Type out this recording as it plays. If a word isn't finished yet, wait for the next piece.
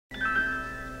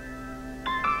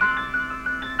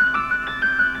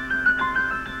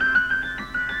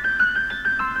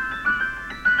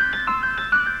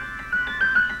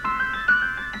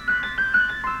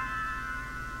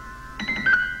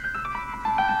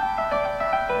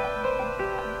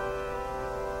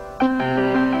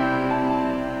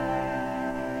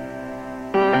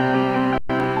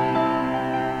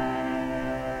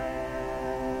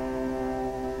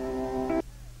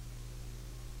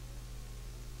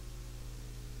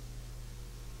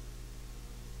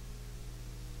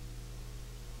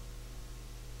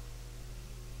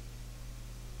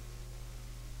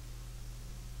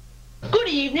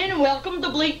evening and welcome to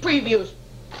Bleak Previews.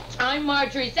 I'm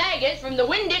Marjorie Saget from the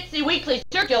Winn-Dixie Weekly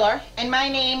Circular. And my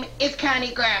name is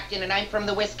Connie Grafton, and I'm from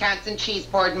the Wisconsin Cheese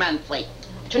Board Monthly.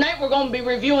 Tonight we're going to be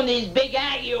reviewing these big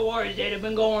Aggie Awards that have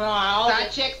been going on.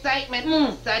 Such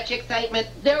excitement, such excitement.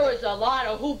 There was a lot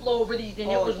of hoopla over these, and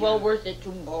it was well worth it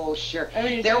too. Oh, sure.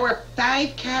 There were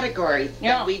 5 categories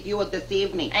that we viewed this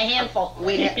evening. A handful.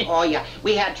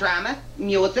 We had drama,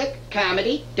 music,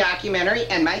 comedy, documentary,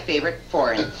 and my favorite,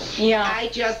 foreign. Yeah. I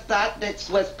just thought this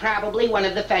was probably one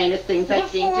of the finest things I've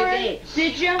seen today.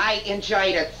 Did you? I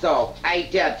enjoyed it so. I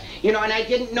did. You know, and I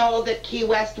didn't know that Key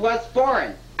West was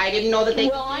foreign. I didn't know that they.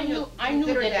 Well, I knew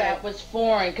that was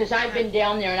foreign because I've been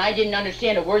down there and I didn't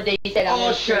understand a word they said on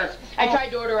the streets. I tried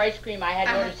to order ice cream. I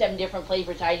had to order 7 different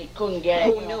flavors. I couldn't get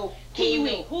it. Who knew?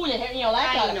 Kiwi. Who the hell? You know,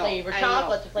 that kind of flavor.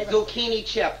 Chocolate's a flavor. Zucchini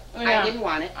chip. Yeah. I didn't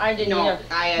want it. I didn't either.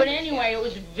 But anyway, it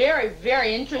was very,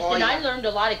 very interesting. Oh, yeah. I learned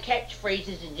a lot of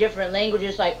catchphrases in different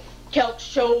languages, like kelp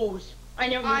shows. I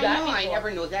never knew that before. I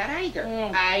never knew that either.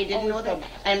 I didn't know that.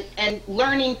 And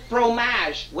learning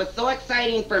fromage was so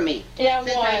exciting for me. Yeah,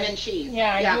 since I'm in cheese.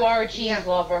 Yeah, you are a cheese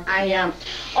lover. I am.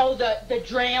 Oh, the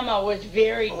drama was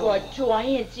very good too. I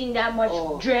ain't seen that much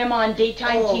drama on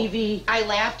daytime TV. I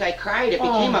laughed, I cried. It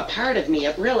became a part of me.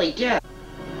 It really did.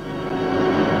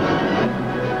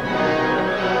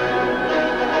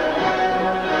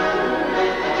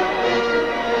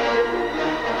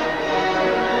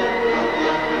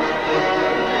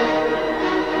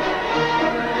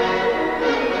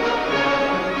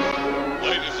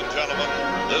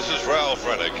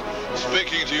 RENICK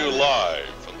speaking to you live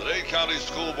from the Dade County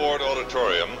School Board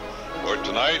Auditorium, where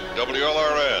tonight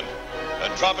WLRN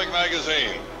and Tropic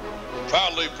Magazine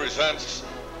proudly presents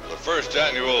the first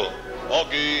annual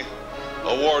AUGIE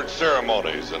Award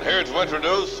ceremonies. And here to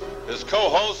introduce his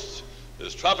co-host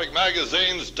is Tropic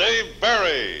Magazine's Dave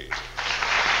Barry.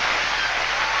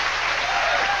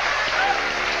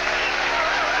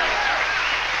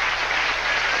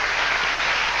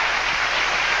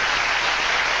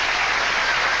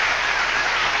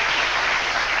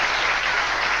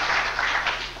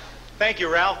 Thank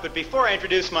you, Ralph. But before I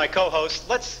introduce my co-host,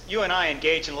 let's you and I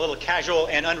engage in a little casual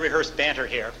and unrehearsed banter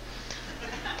here.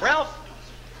 Ralph,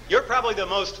 you're probably the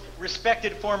most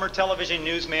respected former television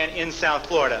newsman in South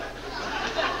Florida.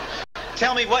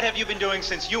 Tell me, what have you been doing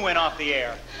since you went off the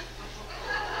air?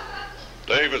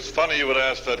 Dave, it's funny you would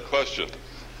ask that question.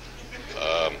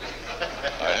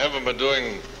 I haven't been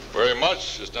doing very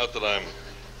much. It's not that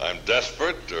I'm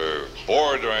desperate or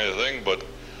bored or anything, but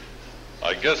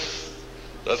I guess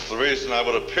that's the reason I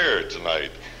would appear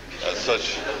tonight at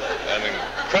such an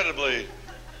incredibly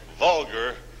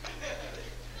vulgar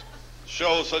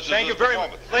show such as Thank you very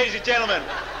much. Ladies and gentlemen,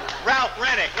 Ralph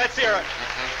Rennick. Let's hear a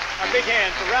big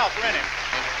hand for Ralph Rennick.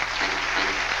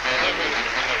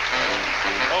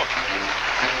 Oh,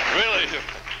 really?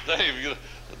 Dave,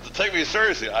 take me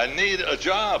seriously. I need a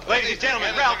job. Ladies and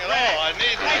gentlemen, Ralph Rennick. I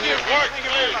need work. Thank you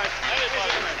very much.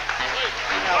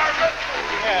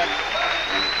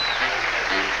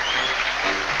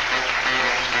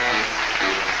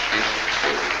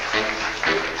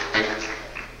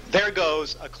 There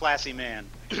goes a classy man.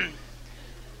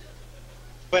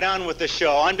 But on with the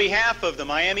show. On behalf of the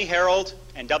Miami Herald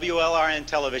and WLRN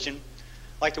Television,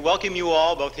 I'd like to welcome you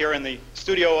all, both here in the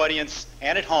studio audience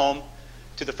and at home,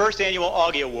 to the first annual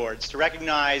AUGIE Awards to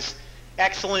recognize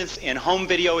excellence in home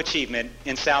video achievement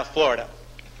in South Florida.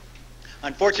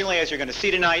 Unfortunately, as you're going to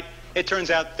see tonight, it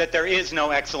turns out that there is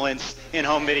no excellence in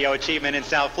home video achievement in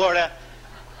South Florida.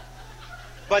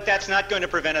 But that's not going to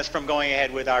prevent us from going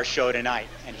ahead with our show tonight.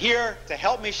 And here to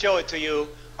help me show it to you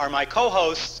are my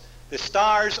co-hosts, the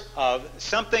stars of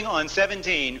Something on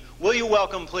 17. Will you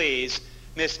welcome, please,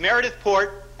 Miss Meredith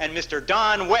Port and Mr.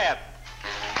 Don Webb.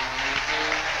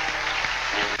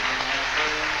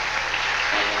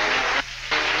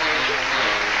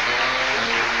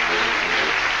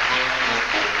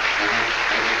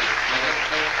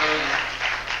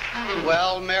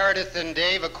 Well, Meredith and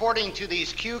Dave, according to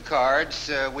these cue cards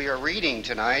we are reading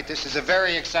tonight, this is a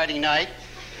very exciting night.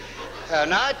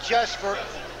 Not just for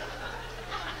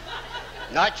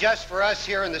us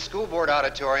here in the school board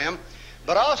auditorium,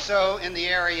 but also in the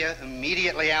area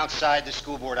immediately outside the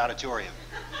school board auditorium.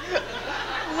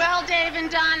 Well, Dave and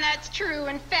Don, that's true.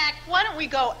 In fact, why don't we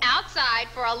go outside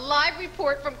for a live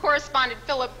report from correspondent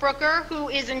Philip Brooker, who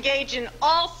is engaged in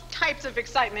all types of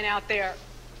excitement out there.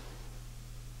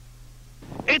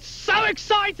 It's so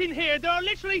exciting here. There are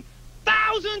literally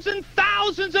thousands and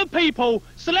thousands of people,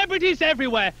 celebrities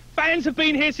everywhere. Fans have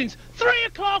been here since 3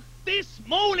 o'clock this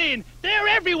morning. They're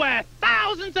everywhere.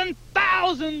 Thousands and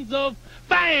thousands of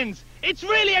fans. It's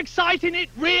really exciting. It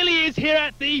really is here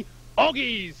at the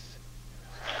Augies.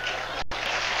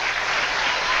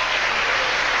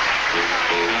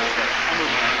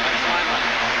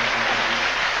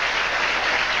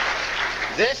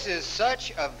 This is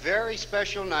such a very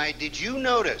special night. Did you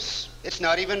notice? It's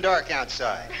not even dark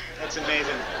outside. That's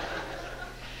amazing.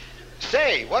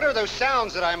 Say, what are those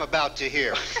sounds that I'm about to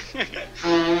hear?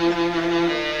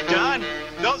 Don,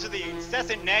 those are the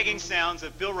incessant nagging sounds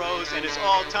of Bill Rose and his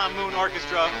all-Tom Moon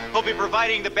Orchestra, who'll be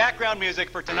providing the background music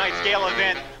for tonight's gala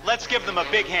event. Let's give them a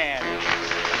big hand.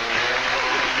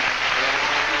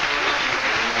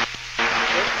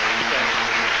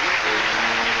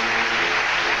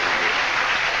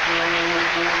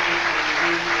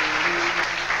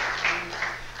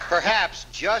 Perhaps,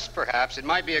 just perhaps, it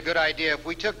might be a good idea if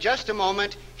we took just a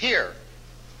moment here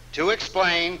to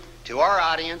explain to our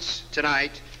audience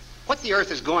tonight what the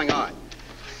earth is going on.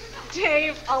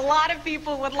 Dave, a lot of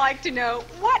people would like to know,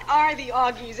 what are the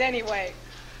Augies anyway?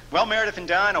 Well, Meredith and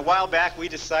Don, a while back we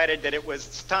decided that it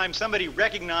was time somebody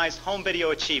recognized home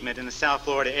video achievement in the South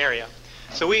Florida area.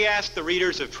 So we asked the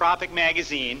readers of Tropic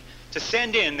magazine to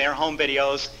send in their home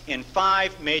videos in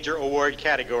 5 major award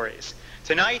categories.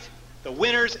 Tonight, the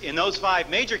winners in those 5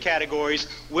 major categories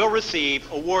will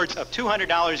receive awards of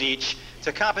 $200 each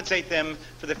to compensate them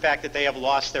for the fact that they have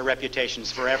lost their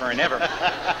reputations forever and ever.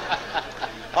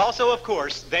 Also, of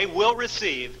course, they will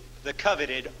receive the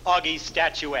coveted Augie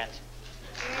statuette.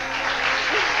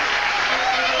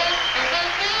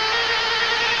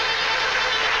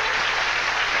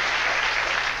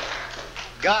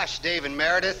 Gosh, Dave and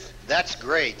Meredith, that's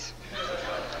great.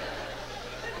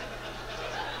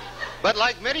 But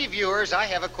like many viewers, I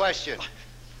have a question.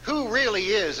 Who really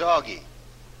is Augie?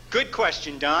 Good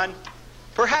question, Don.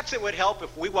 Perhaps it would help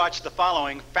if we watched the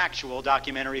following factual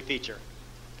documentary feature.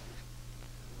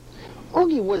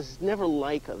 Augie was never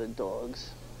like other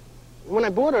dogs. When I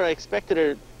bought her, I expected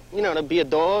her, you know, to be a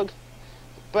dog,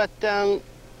 but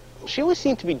she always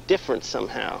seemed to be different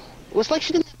somehow. It was like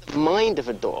she didn't have the mind of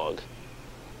a dog.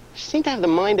 She seemed to have the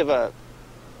mind of a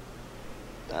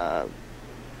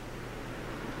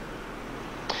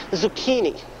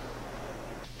zucchini.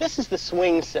 This is the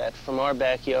swing set from our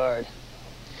backyard.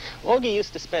 Augie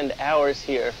used to spend hours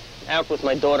here, out with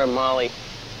my daughter Molly.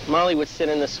 Molly would sit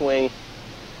in the swing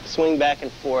back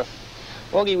and forth.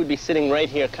 Augie would be sitting right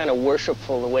here, kind of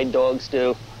worshipful, the way dogs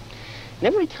do. And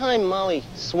every time Molly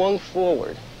swung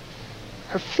forward,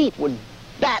 her feet would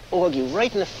bat Augie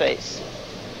right in the face.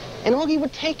 And Augie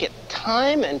would take it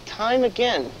time and time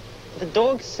again. The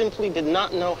dog simply did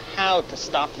not know how to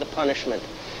stop the punishment.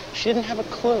 She didn't have a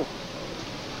clue.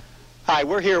 Hi,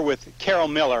 we're here with Carol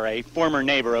Miller, a former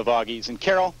neighbor of Augie's. And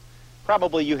Carol,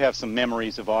 probably you have some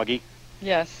memories of Augie.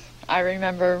 Yes, I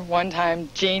remember one time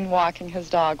Gene walking his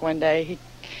dog one day,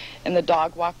 and the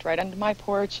dog walked right onto my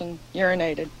porch and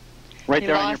urinated. Right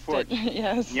there on your porch?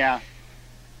 Yes. Yeah.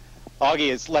 Augie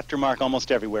has left her mark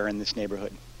almost everywhere in this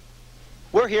neighborhood.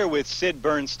 We're here with Sid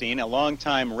Bernstein, a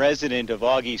longtime resident of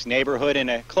Augie's neighborhood and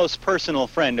a close personal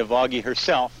friend of Augie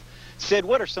herself. Sid,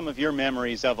 what are some of your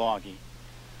memories of Augie?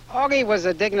 Augie was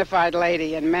a dignified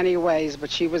lady in many ways, but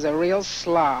she was a real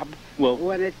slob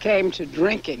when it came to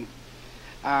drinking.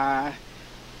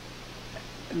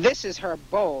 This is her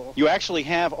bowl. You actually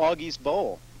have Augie's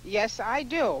bowl. Yes, I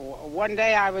do. One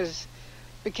day I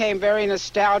became very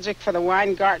nostalgic for the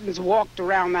Weingartens, walked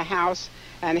around the house,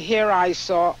 and here I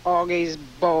saw Augie's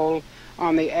bowl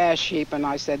on the ash heap, and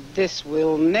I said, this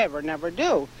will never, never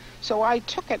do. So I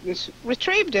took it and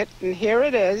retrieved it, and here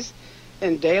it is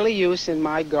in daily use in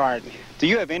my garden. Do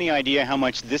you have any idea how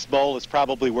much this bowl is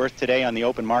probably worth today on the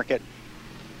open market?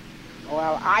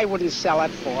 Well, I wouldn't sell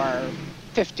it for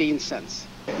 15 cents.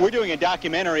 We're doing a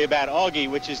documentary about Augie,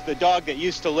 which is the dog that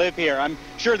used to live here. I'm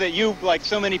sure that you, like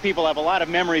so many people, have a lot of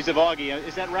memories of Augie.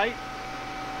 Is that right?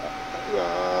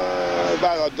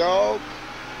 About a dog?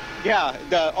 Yeah,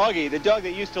 the Augie, the dog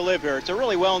that used to live here. It's a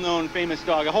really well-known, famous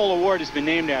dog. A whole award has been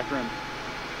named after him.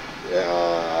 Yeah,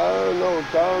 I don't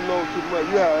know too much.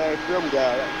 You have to ask them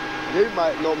guys. They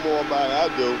might know more about it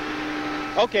than I do.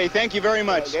 Okay, thank you very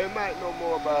much. They might know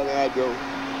more about it than I do.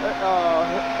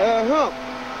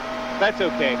 That's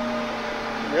okay.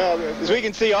 Yeah, as we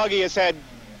can see, Augie has had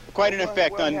quite an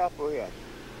effect on... What happened here?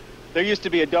 There used to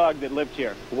be a dog that lived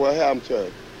here. What happened to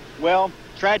her? Well,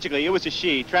 tragically, it was a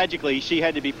she. Tragically, she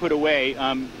had to be put away,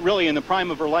 really in the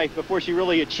prime of her life, before she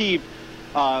really achieved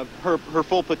her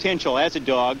full potential as a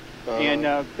dog. And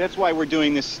that's why we're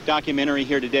doing this documentary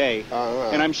here today.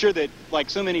 And I'm sure that,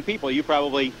 like so many people, you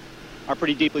probably are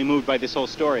pretty deeply moved by this whole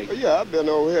story. Yeah, I've been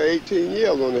over here 18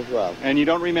 years on this route. And you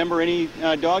don't remember any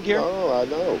dog here? No, I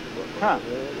don't. Huh.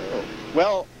 Yeah, I don't.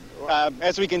 Well,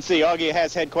 As we can see, Augie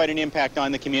has had quite an impact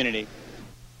on the community.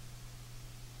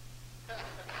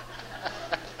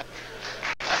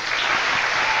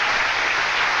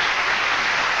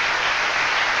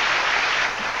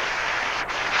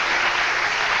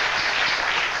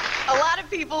 A lot of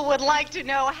people would like to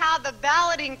know how the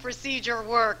balloting procedure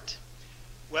worked.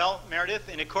 Well, Meredith,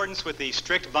 in accordance with the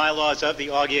strict bylaws of the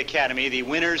Augie Academy, the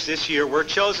winners this year were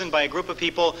chosen by a group of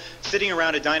people sitting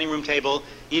around a dining room table,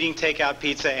 eating takeout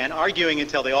pizza, and arguing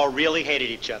until they all really hated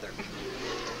each other.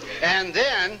 And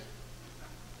then,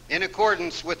 in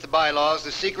accordance with the bylaws,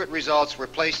 the secret results were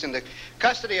placed in the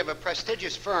custody of a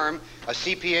prestigious firm, a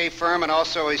CPA firm, and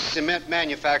also a cement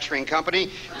manufacturing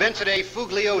company, Vincent A.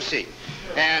 Fugliosi.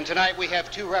 And tonight we have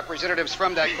two representatives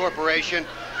from that corporation,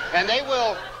 and they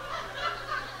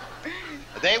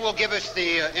will give us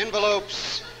the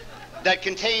envelopes that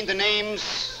contain the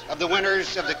names of the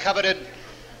winners of the coveted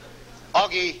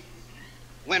Augie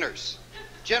winners.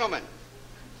 Gentlemen,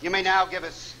 you may now give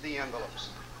us the envelopes.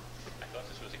 I thought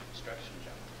this was a construction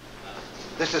job.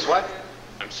 This is what?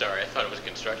 I'm sorry, I thought it was a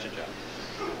construction job.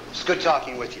 It's good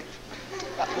talking with you.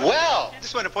 Well, I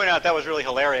just want to point out that was really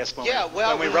hilarious when,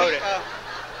 when we wrote it.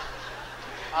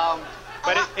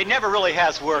 But it never really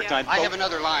has worked. Yeah. I have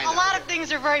another line. A lot of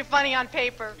things are very funny on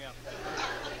paper. Yeah.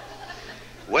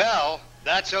 Well,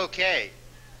 that's okay.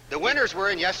 The winners were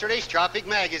in yesterday's Tropic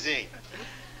magazine.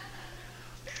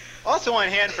 Also on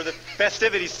hand for the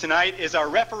festivities tonight is our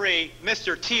referee,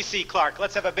 Mr. T.C. Clark.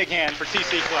 Let's have a big hand for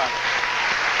T.C. Clark.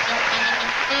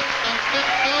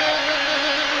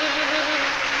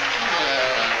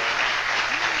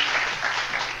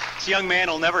 This young man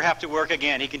will never have to work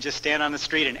again. He can just stand on the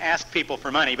street and ask people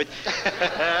for money. But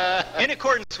in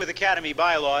accordance with Academy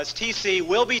bylaws, TC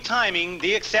will be timing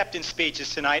the acceptance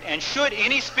speeches tonight, and should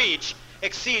any speech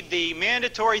exceed the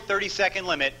mandatory 30-second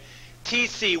limit,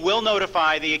 TC will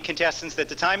notify the contestants that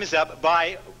the time is up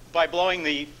by blowing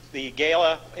the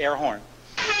gala air horn.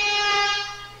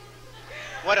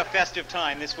 What a festive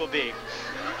time this will be.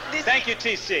 Thank you,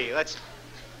 TC.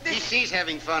 TC's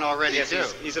having fun already, yes, too.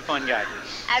 He's a fun guy.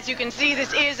 As you can see,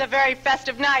 this is a very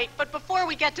festive night. But before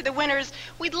we get to the winners,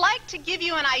 we'd like to give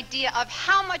you an idea of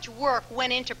how much work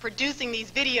went into producing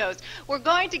these videos. We're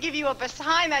going to give you a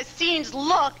behind-the-scenes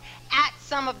look at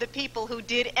some of the people who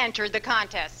did enter the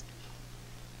contest.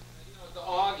 You know, the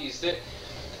Augies,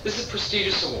 this is a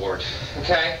prestigious award,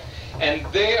 okay? And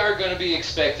they are going to be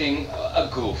expecting a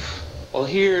goof. Well,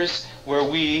 here's where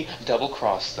we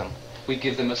double-cross them. We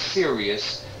give them a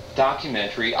serious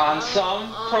documentary on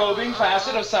some probing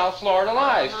facet of South Florida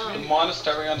life. The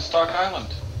monastery on Stark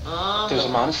Island. There's a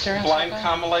monastery on Blind Stark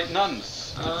Carmelite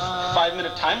nuns.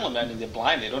 5-minute time limit. I mean, they're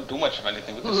blind. They don't do much of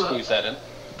anything. We can squeeze that in.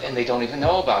 And they don't even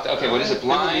know about that. Okay, what is it,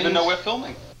 blind? They don't even know we're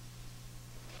filming.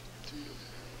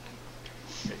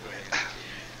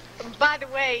 By the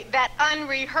way, that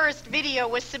unrehearsed video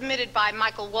was submitted by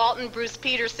Michael Walton, Bruce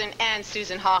Peterson, and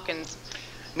Susan Hawkins.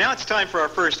 Now it's time for our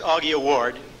first Augie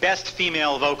Award, Best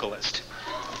Female Vocalist.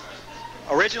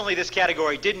 Originally, this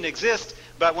category didn't exist,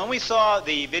 but when we saw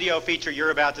the video feature you're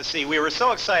about to see, we were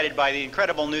so excited by the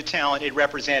incredible new talent it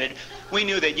represented, we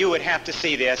knew that you would have to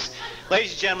see this.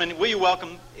 Ladies and gentlemen, will you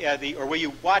welcome, will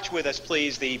you watch with us,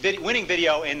 please, the winning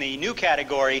video in the new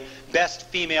category, Best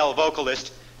Female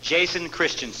Vocalist, Jason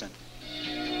Christensen.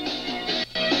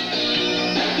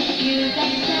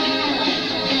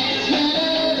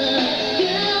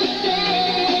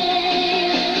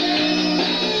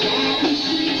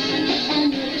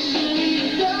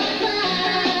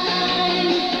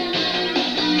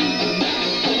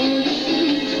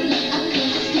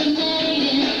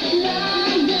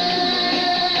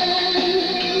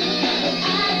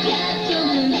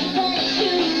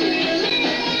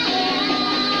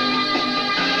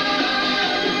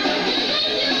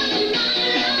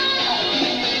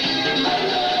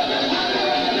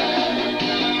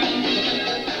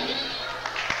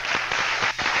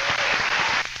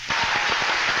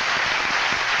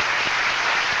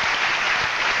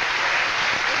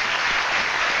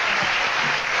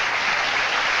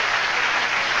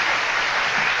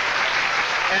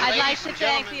 I'd like to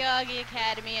thank the Augie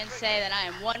Academy and say that I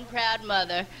am one proud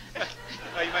mother.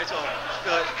 Oh, you might as well.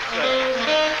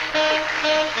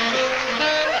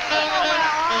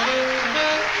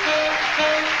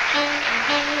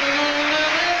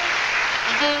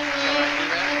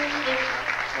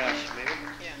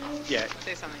 Yeah.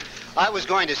 Say something. I was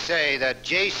going to say that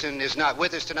Jason is not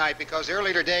with us tonight because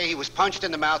earlier today he was punched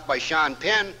in the mouth by Sean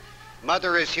Penn.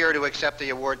 Mother is here to accept the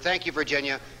award. Thank you,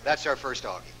 Virginia. That's our first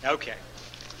Augie. Okay.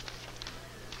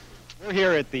 We're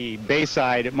here at the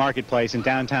Bayside Marketplace in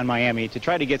downtown Miami to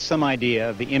try to get some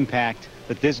idea of the impact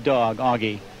that this dog,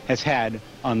 Augie, has had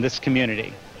on this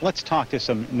community. Let's talk to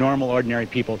some normal, ordinary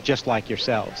people just like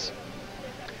yourselves.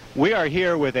 We are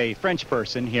here with a French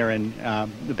person here in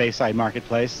the Bayside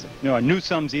Marketplace. Nous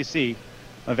sommes ici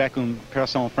avec une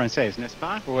personne française, n'est-ce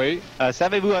pas? Oui.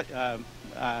 Savez-vous,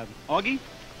 Augie?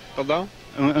 Pardon?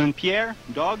 Un Pierre?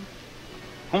 Dog?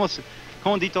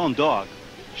 Comment dit-on dog?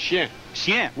 Chien.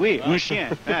 Chien, oui, un chien.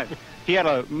 He had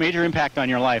a major impact on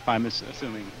your life, I'm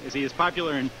assuming. Is he as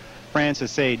popular in France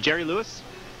as, say, Jerry Lewis?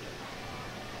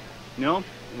 No?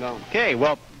 No. Okay,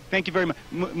 well, thank you very much.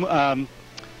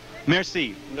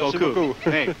 Merci beaucoup.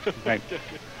 Hey, right.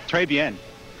 Très bien.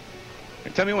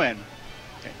 Tell me when.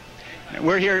 Okay.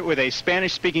 We're here with a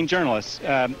Spanish-speaking journalist.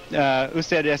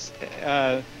 Usted es,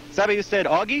 ¿sabe usted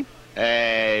Augie?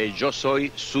 Yo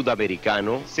soy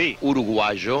sudamericano,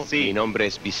 uruguayo, mi nombre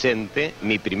es Vicente,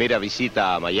 mi primera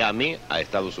visita a Miami, a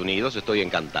Estados Unidos, estoy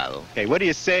encantado. Okay, what he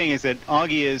is saying is that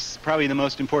Augie is probably the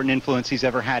most important influence he's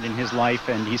ever had in his life,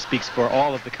 and he speaks for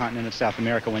all of the continent of South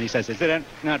America when he says this. Is that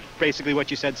not basically what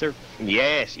you said, sir?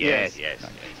 Yes.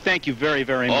 Thank you very,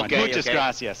 very much. Muchas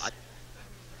gracias.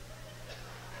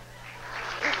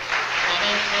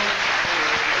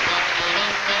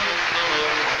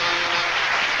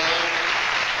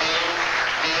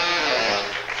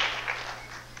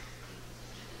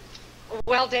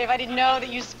 Well, Dave, I didn't know that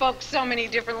you spoke so many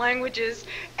different languages.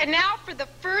 And now for the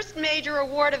first major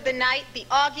award of the night, the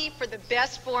Augie for the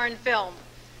Best Foreign Film.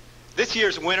 This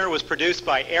year's winner was produced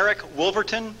by Eric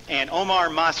Wolverton and Omar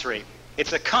Masri.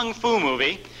 It's a kung fu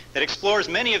movie that explores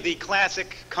many of the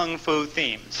classic kung fu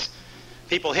themes.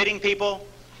 People hitting people,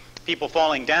 people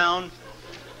falling down,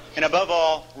 and above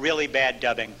all, really bad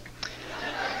dubbing.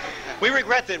 We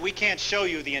regret that we can't show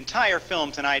you the entire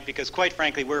film tonight because, quite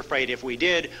frankly, we're afraid if we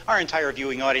did, our entire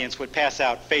viewing audience would pass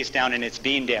out face down in its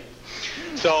bean dip.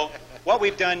 So what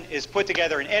we've done is put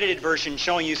together an edited version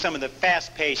showing you some of the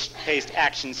fast-paced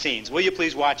action scenes. Will you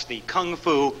please watch the Kung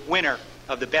Fu winner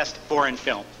of the Best Foreign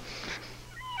Film?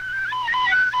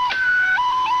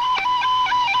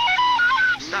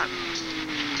 Stop.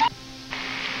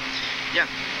 Yeah.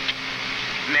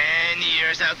 Many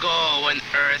years ago, when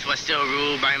Earth was still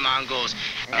ruled by Mongols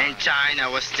and China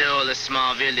was still a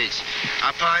small village,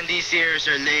 upon these years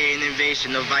there lay an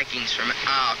invasion of Vikings from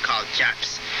Al called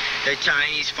Japs. The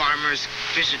Chinese farmers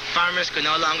could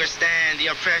no longer stand the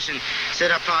oppression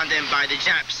set upon them by the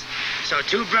Japs. So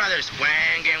two brothers,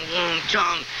 Wang and Wung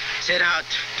Chong, set out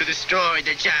to destroy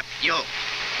the Jap.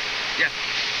 Yeah.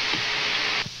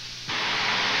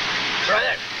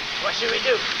 Brother, what should we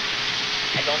do?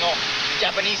 I don't know. The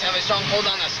Japanese have a strong hold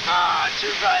on us.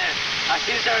 True, brother.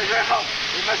 Since there is very home,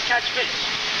 we must catch fish.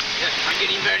 Yes, I'm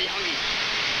getting very hungry.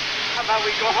 How about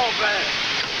we go home, brother?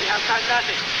 We have got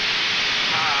nothing.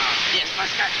 Yes,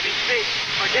 must catch big fish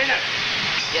for dinner.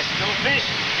 Yes, no fish.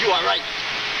 You are right.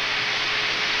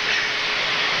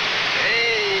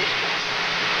 Hey.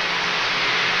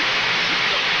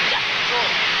 Go.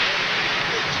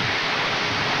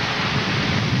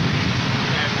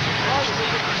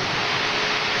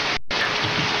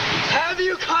 Have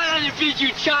you caught any fish,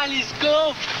 you Chinese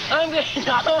go? I'm getting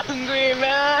hungry,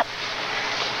 man.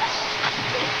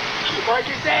 What'd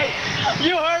you say?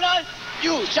 You heard us?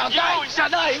 You shall die. You shall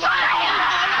die.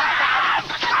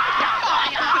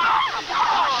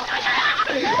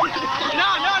 No.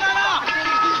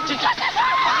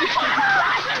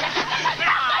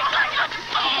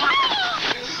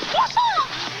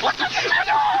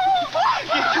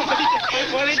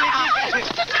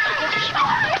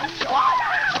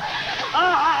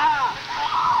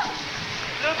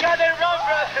 Look at them run,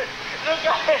 brother. Look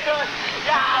at them run.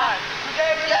 Yeah.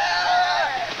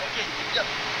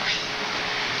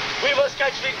 We must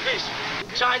catch big fish.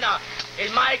 China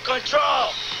in my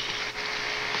control.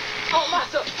 Oh,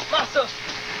 Master.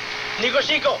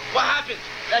 Nigoshiko, what happened?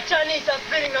 The Chinese are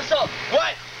splitting us up.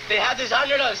 What? They have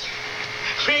dishonored us.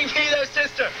 Bring me their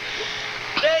sister.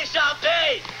 They shall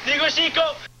pay.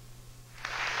 Nigoshiko.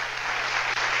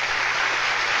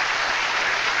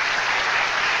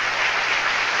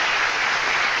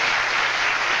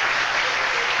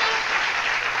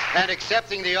 And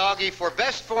accepting the Augie for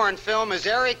Best Foreign Film is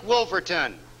Eric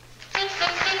Wolverton.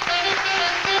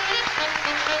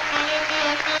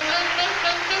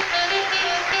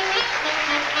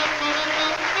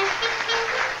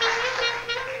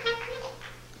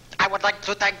 I would like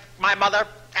to thank my mother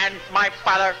and my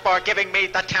father for giving me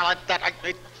the talent that I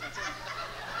need.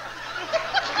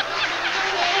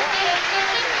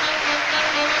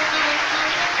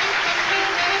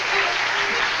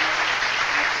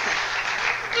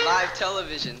 Live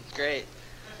television, great.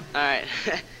 All right,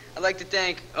 I'd like to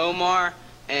thank Omar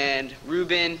and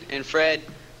Ruben and Fred,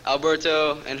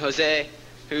 Alberto and Jose,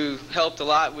 who helped a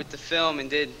lot with the film and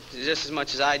did just as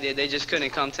much as I did. They just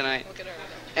couldn't come tonight.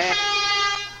 And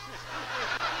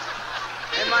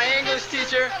my English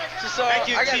teacher, so I got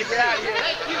to get out of here.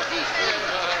 Thank you, teacher.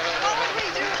 What would we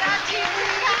do without teacher?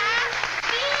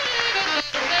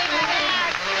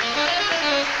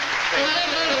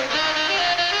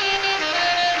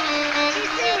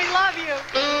 TC, we love you.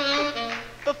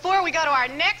 Before we go to our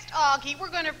next Augie, we're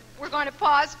going to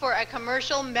pause for a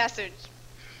commercial message.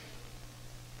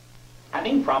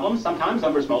 Having problems sometimes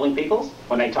over smoldering peoples?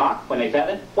 When they talk, when they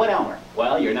feather? What Elmer?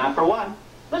 Well, you're not for one.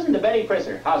 Listen to Betty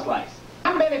Prisser, House Lice.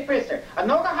 I'm Betty Prisser, a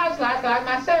Noga house lice like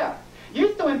myself.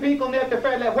 Used to when people near the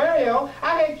Fred Lewario,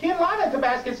 I had killed a lot of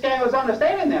Tabasco scandals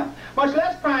understanding them, much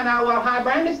less crying out while high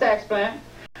brandy stacks plant.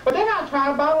 But then I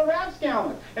tried a bottle of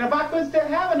rapscallion, and if I could still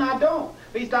have it, I don't.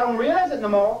 At least I don't realize it no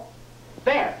more.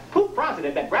 There, proof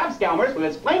positive that Rapscalmers with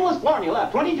its flameless formula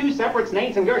of 22 separate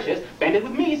snails and gershes, banded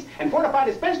with meats, and fortified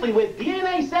especially with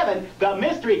DNA-7, the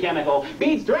mystery chemical,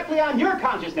 beads directly on your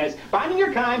consciousness, binding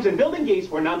your chimes and building geese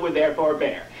where none would therefore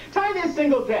bear. Try this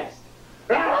single test.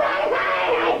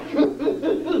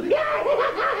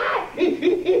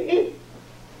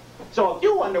 So if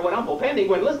you wonder what Uncle Pendy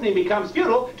when listening becomes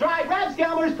futile, try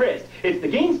Rapscalmers Prist. It's the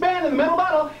keen span in the metal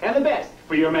bottle and the best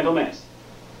for your mental mess.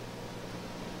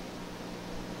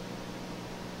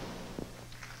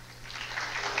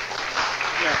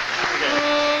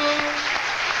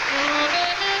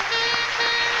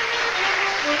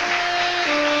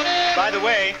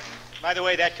 By the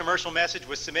way, that commercial message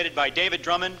was submitted by David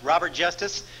Drummond, Robert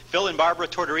Justice, Phil and Barbara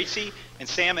Tortorici, and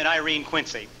Sam and Irene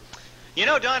Quincy. You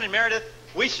know, Don and Meredith,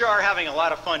 we sure are having a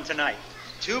lot of fun tonight.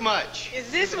 Too much.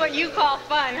 Is this what you call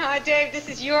fun, huh, Dave? This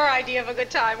is your idea of a good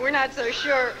time. We're not so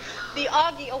sure. The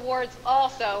Augie Awards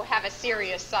also have a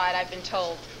serious side, I've been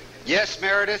told. Yes,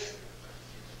 Meredith.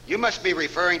 You must be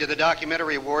referring to the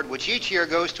documentary award, which each year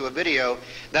goes to a video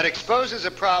that exposes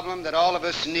a problem that all of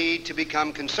us need to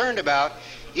become concerned about,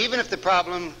 even if the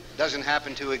problem doesn't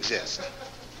happen to exist.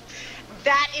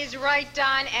 That is right,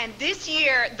 Don. And this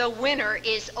year, the winner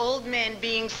is Old Men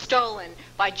Being Stolen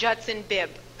by Judson Bibb.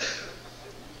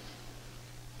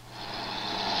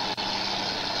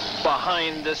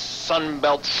 Behind this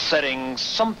sunbelt setting,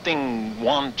 something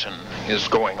wanton is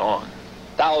going on.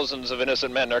 Thousands of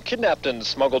innocent men are kidnapped and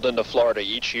smuggled into Florida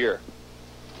each year.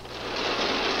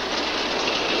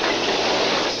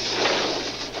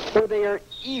 Where they are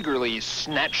eagerly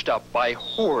snatched up by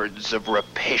hordes of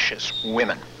rapacious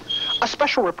women. A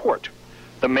special report,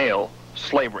 the male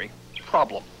slavery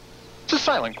problem. It's a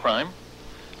silent crime,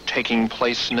 taking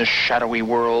place in the shadowy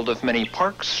world of many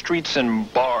parks, streets,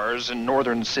 and bars in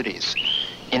northern cities.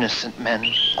 Innocent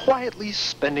men quietly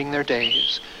spending their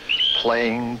days,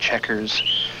 playing checkers,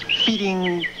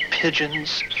 feeding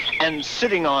pigeons, and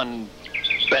sitting on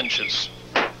benches.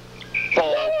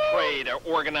 Fall prey to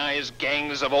organized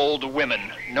gangs of old women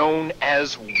known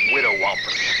as widow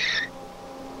wampers.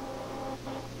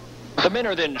 The men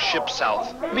are then shipped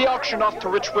south, be auctioned off to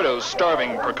rich widows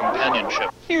starving for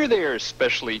companionship. Here they are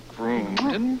specially groomed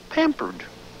and pampered.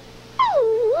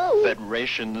 Fed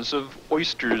rations of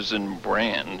oysters and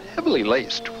bran, heavily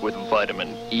laced with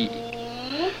vitamin E.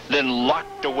 Then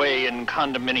locked away in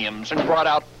condominiums and brought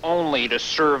out only to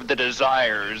serve the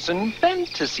desires and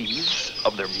fantasies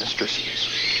of their mistresses.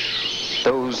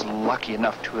 Those lucky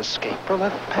enough to escape are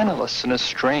left penniless in a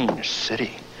strange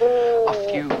city. A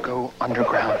few go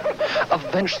underground,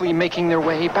 eventually making their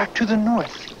way back to the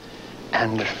north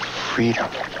and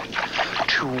freedom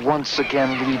to once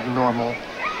again lead normal,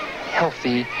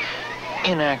 healthy,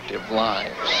 inactive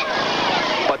lives.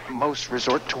 But most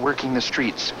resort to working the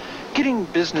streets, getting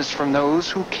business from those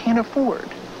who can't afford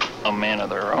a man of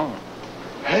their own.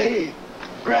 Hey,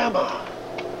 Grandma.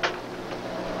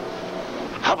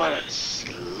 How about a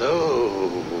slow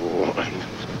one?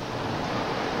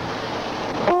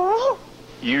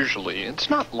 Usually, it's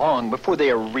not long before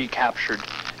they are recaptured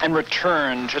and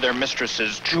returned to their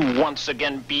mistresses to once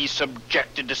again be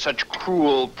subjected to such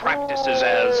cruel practices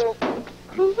as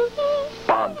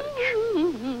bondage.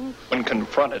 When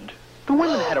confronted, the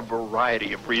women had a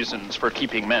variety of reasons for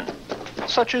keeping men,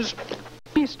 such as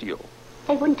bestial.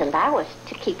 They wouldn't allow us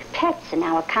to keep pets in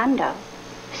our condo,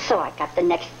 so I got the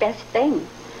next best thing.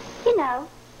 You know,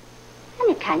 and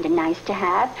they're kind of nice to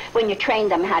have when you train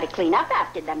them how to clean up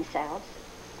after themselves.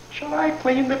 Shall I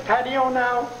clean the patio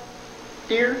now,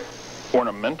 dear?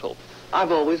 Ornamental. I've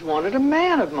always wanted a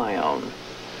man of my own,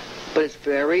 but it's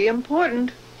very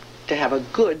important to have a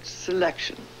good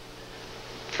selection.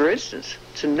 For instance,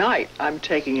 tonight I'm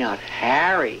taking out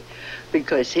Harry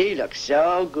because he looks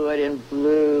so good in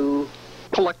blue.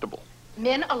 Collectible.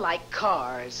 Men are like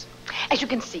cars. As you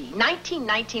can see,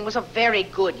 1919 was a very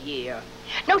good year.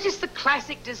 Notice the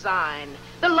classic design,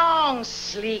 the long,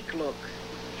 sleek look,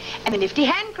 and the nifty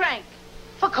hand crank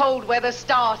for cold weather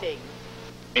starting.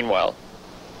 Meanwhile,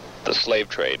 the slave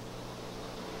trade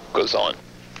goes on.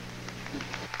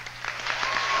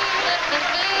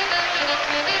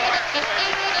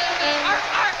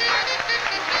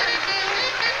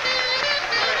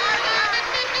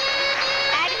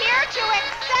 And here to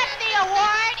accept the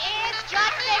award is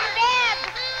Justin Bibb.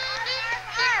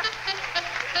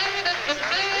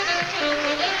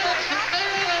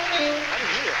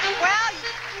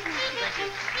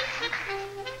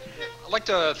 I'd like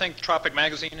to thank Tropic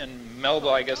Magazine and Melba,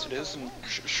 I guess it is, and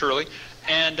Shirley.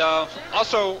 And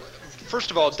also,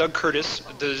 first of all, Doug Curtis,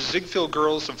 the Ziegfeld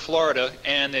Girls of Florida,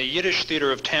 and the Yiddish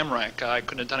Theater of Tamarack. I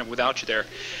couldn't have done it without you there.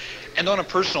 And on a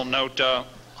personal note,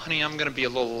 honey, I'm going to be a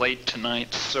little late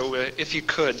tonight, so if you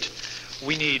could,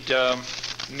 we need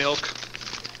milk,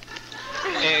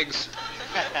 eggs,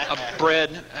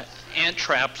 bread, ant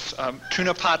traps,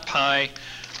 tuna pot pie,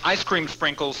 ice cream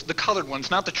sprinkles, the colored ones,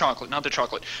 not the chocolate,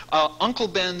 Uncle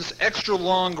Ben's extra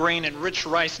long grain and rich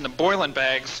rice in the boiling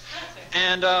bags,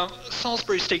 and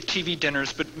Salisbury steak TV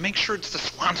dinners, but make sure it's the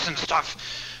Swanson stuff.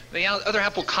 The other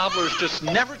apple cobblers just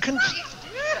never can...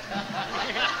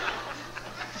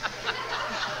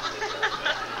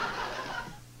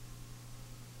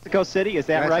 Mexico City, is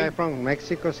that yes, right? I'm from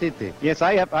Mexico City. Yes,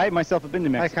 I myself have been to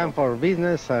Mexico. I come for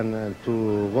business and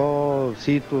to go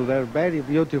see to their very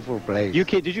beautiful place.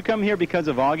 Did you come here because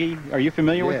of Augie? Are you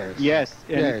familiar with? Yes.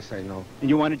 Yes, I know. And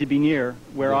you wanted to be near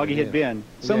where Augie had been.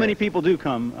 So many people do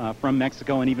come from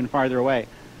Mexico and even farther away.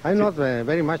 I know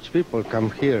very much people come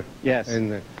here. Yes.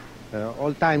 And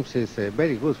all times is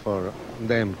very good for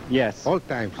them. Yes. All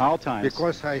times. All times.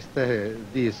 Because I stay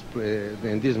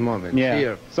in this moment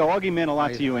here. So Augie meant a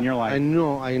lot to you in your life. I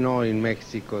know in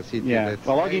Mexico City. Yeah.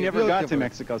 Well, Augie never got to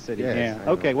Mexico City. Yes,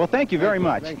 yeah. Okay. Well, thank you very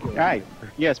much. Thank you. All right.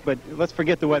 Yes, but let's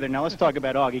forget the weather. Now let's talk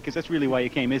about Augie, because that's really why you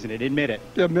came, isn't it? Admit it.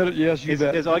 Admit it, yes, you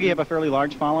bet. Does Augie have a fairly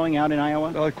large following out in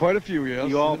Iowa? Quite a few, yes.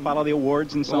 You all follow the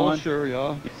awards and so on? Sure,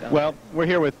 yeah. Well, we're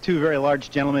here with two very large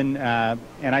gentlemen,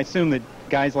 and I assume that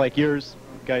guys like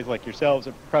yourselves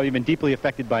have probably been deeply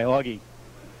affected by Augie.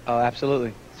 Oh,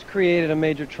 absolutely. It's created a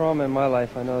major trauma in my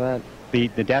life, I know that.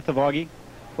 The death of Augie?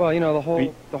 Well, you know,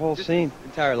 the whole scene.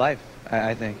 Entire life,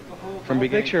 I think. From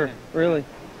beginning picture, really.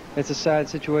 It's a sad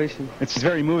situation. It's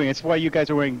very moving. It's why you guys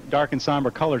are wearing dark and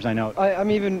somber colors, I know. I'm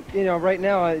even, you know, right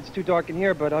now it's too dark in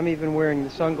here, but I'm even wearing the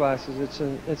sunglasses.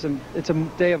 It's a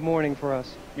day of mourning for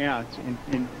us. Yeah,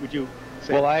 and would you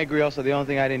say... Well, I agree also. The only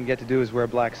thing I didn't get to do is wear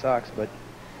black socks, but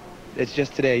it's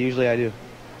just today. Usually I do.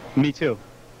 Me too.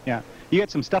 Yeah. You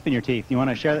got some stuff in your teeth. You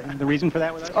want to share the reason for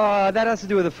that with us? That has to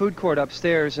do with the food court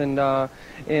upstairs, and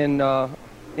in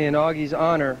Augie's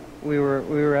honor, we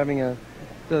were having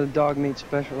the dog meat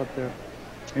special up there.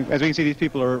 As we can see, these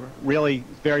people are really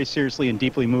very seriously and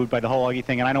deeply moved by the whole Augie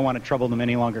thing, and I don't want to trouble them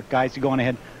any longer. Guys, you go on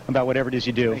ahead about whatever it is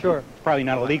you do. Sure. It's probably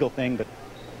not a legal thing, but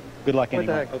good luck anyway.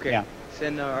 What the heck? Okay. Yeah.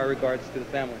 Send our regards to the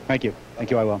family. Thank you.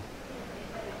 Thank you, I will.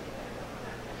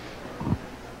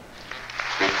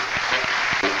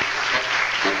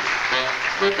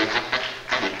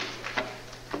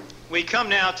 We come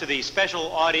now to the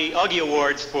special Augie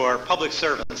Awards for public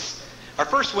service. Our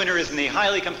first winner is in the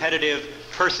highly competitive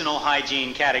personal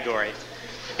hygiene category.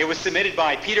 It was submitted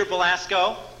by Peter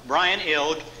Belasco, Brian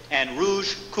Ilg, and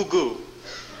Rouge Kugu.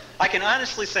 I can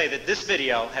honestly say that this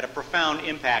video had a profound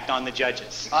impact on the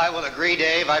judges. I will agree,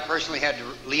 Dave. I personally had to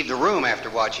leave the room after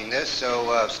watching this,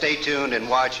 so stay tuned and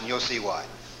watch and you'll see why.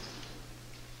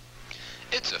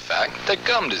 It's a fact that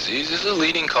gum disease is the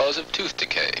leading cause of tooth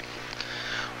decay.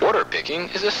 Water picking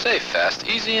is a safe, fast,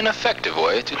 easy, and effective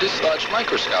way to dislodge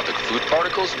microscopic food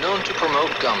particles known to promote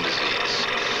gum disease.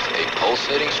 A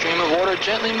pulsating stream of water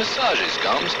gently massages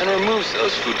gums and removes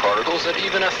those food particles that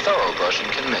even a thorough brushing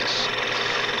can miss.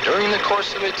 During the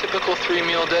course of a typical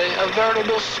 3-meal day, a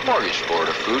veritable smorgasbord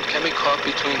of food can be caught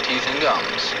between teeth and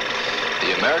gums.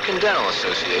 The American Dental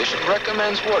Association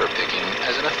recommends water picking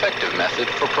as an effective method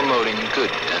for promoting good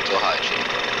dental hygiene.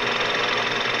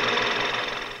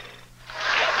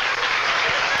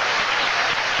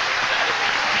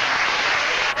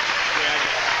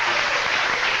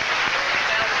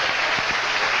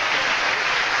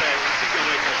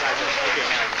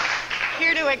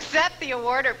 Here to accept the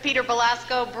award are Peter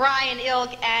Belasco, Brian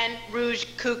Ilg, and Rouge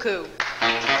Kuku.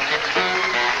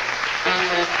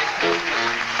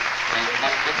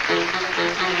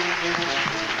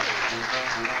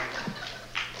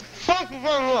 Thank you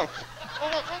very much.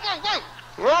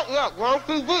 Right, yeah, well,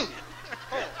 TV.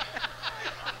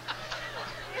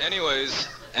 Anyways,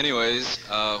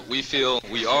 we feel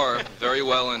we are very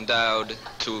well endowed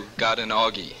to got an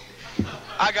AUGIE.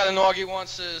 I got an AUGIE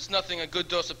once. There's nothing a good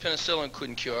dose of penicillin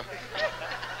couldn't cure.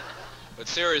 But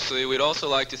seriously, we'd also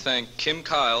like to thank Kim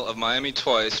Kyle of Miami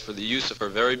Twice for the use of her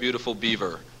very beautiful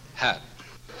beaver hat.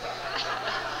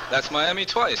 That's Miami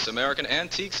Twice, American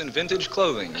antiques and vintage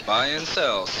clothing. Buy and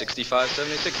sell,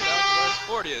 6576 Southwest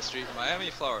 40th Street, Miami,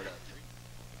 Florida.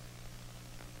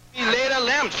 Later,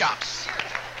 lamb chops.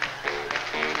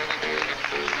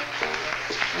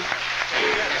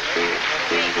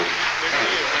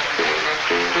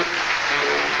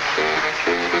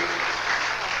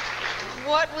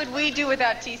 What would we do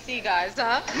without TC, guys,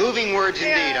 huh? Moving words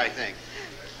indeed, I think.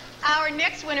 Our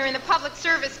next winner in the public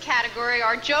service category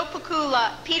are Joe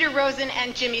Pakula, Peter Rosen,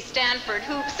 and Jimmy Stanford,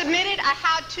 who submitted a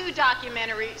how-to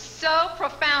documentary so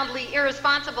profoundly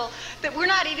irresponsible that we're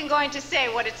not even going to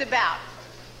say what it's about.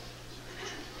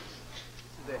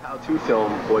 The how-to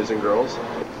film, boys and girls.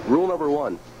 Rule number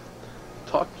 1,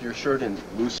 tuck your shirt in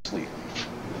loosely.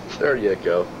 There you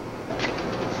go.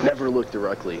 Never look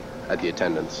directly at the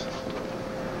attendants.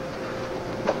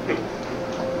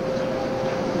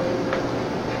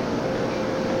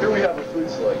 Here we have a food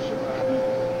selection.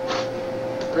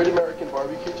 Great American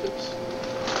barbecue chips.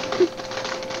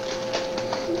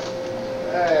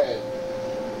 Hey.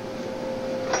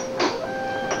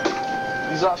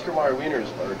 These Oscar Mayer wieners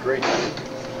are great.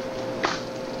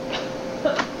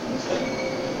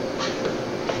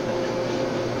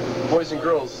 Boys and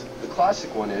girls, the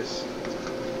classic one is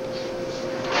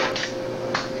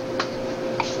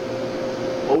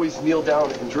always kneel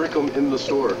down and drink them in the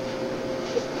store.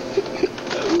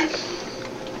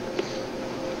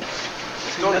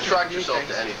 Don't attract yourself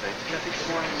to anything.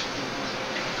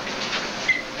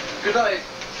 Good night.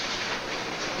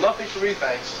 Nothing for me,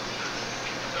 thanks.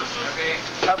 Okay.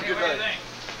 Have a good night.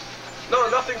 No,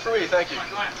 nothing for me, thank you.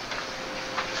 Come on.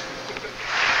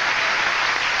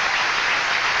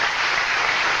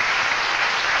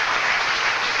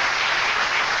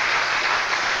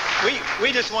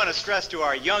 We just want to stress to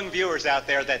our young viewers out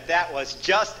there that that was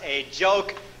just a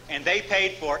joke, and they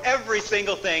paid for every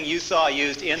single thing you saw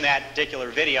used in that particular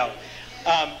video.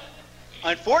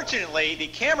 Unfortunately, the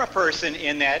camera person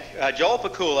in that, Joel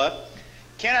Pakula,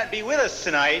 cannot be with us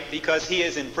tonight because he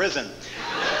is in prison.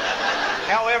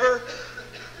 However,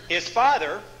 his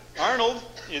father, Arnold,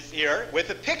 is here with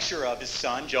a picture of his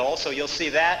son, Joel, so you'll see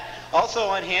that. Also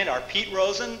on hand are Pete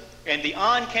Rosen and the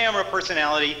on-camera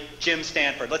personality, Jim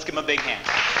Stanford. Let's give him a big hand.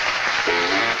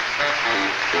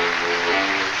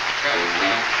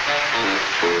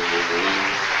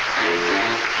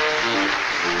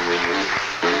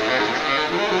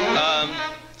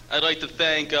 I'd like to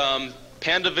thank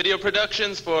Panda Video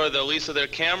Productions for the lease of their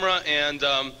camera, and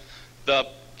the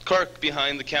clerk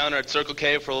behind the counter at Circle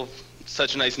K for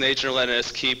such a nice nature, letting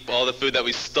us keep all the food that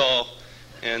we stole,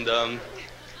 and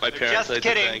my parents I'd like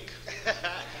to thank.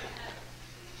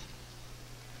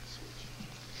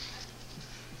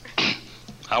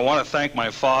 I want to thank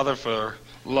my father for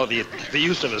the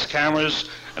use of his cameras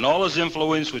and all his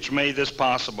influence which made this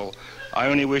possible. I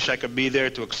only wish I could be there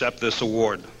to accept this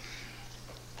award,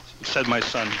 said my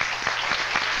son.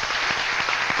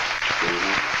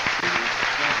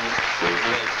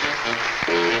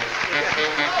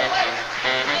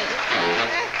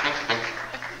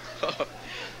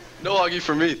 No AUGIE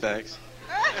for me, thanks.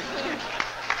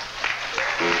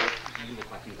 You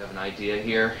look like you have an idea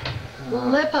here. Well,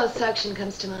 liposuction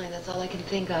comes to mind. That's all I can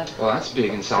think of. Well, that's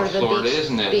big in South Florida,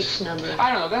 isn't it? Beach number.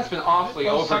 I don't know. That's been awfully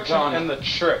overdone. in the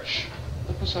church.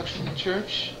 Liposuction in the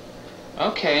church?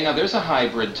 Okay, now there's a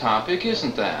hybrid topic,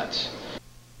 isn't that?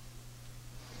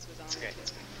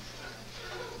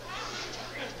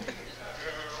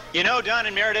 You know, Don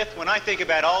and Meredith, when I think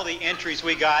about all the entries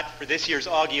we got for this year's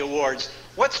AUGIE Awards,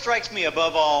 what strikes me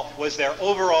above all was their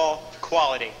overall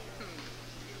quality.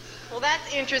 Well,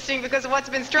 that's interesting because what's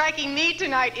been striking me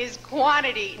tonight is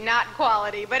quantity, not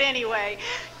quality. But anyway,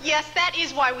 yes, that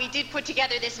is why we did put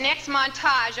together this next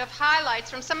montage of highlights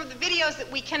from some of the videos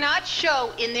that we cannot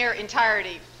show in their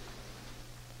entirety.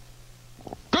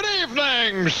 Good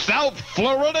evening, South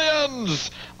Floridians.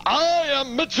 I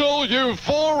am Mitchell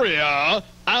Euphoria,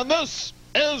 and this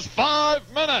is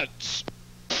 5 Minutes.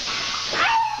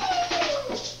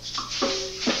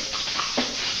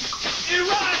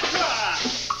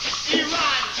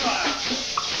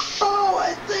 Oh,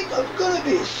 I think I'm gonna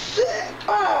be sick.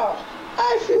 Oh,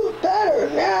 I feel better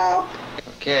now.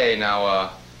 Okay,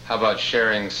 now, how about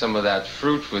sharing some of that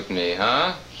fruit with me,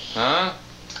 huh? Huh?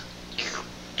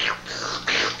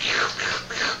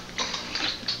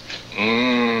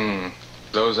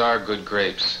 Those are good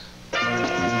grapes.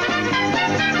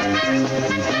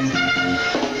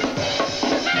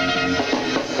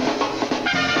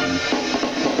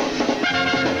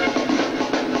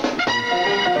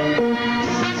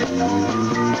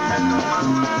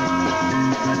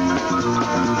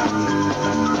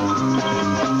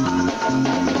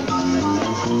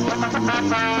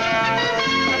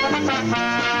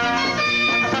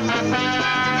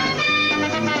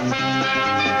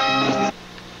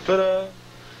 But,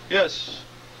 yes,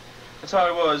 that's how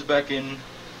I was back in...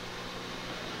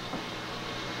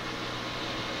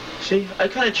 See, I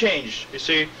kind of changed. You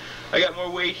see, I got more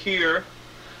weight here,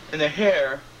 and the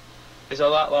hair is a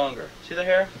lot longer. See the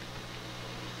hair?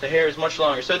 The hair is much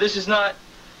longer. So this is not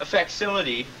a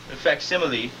facsimile.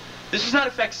 This is not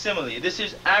a facsimile. This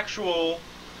is actual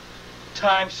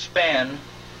time span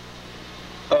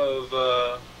of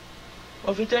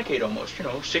a decade almost, you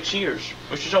know, 6 years,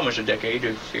 which is almost a decade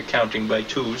if you're counting by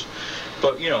twos.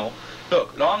 But, you know,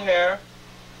 look, long hair,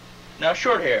 now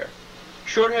short hair.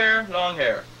 Short hair, long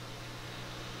hair.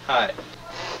 Hi.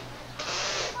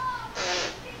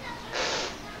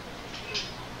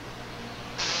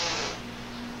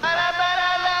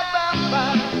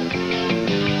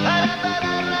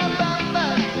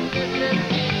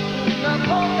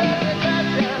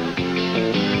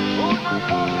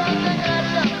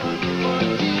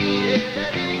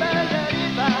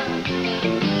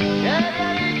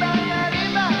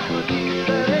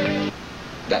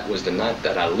 That was the night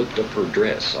that I looked up her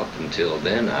dress. Up until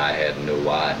then, I had no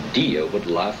idea what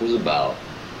life was about.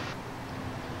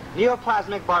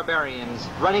 Neoplasmic barbarians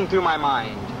running through my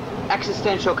mind.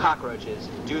 Existential cockroaches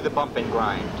do the bump and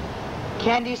grind.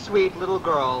 Candy sweet little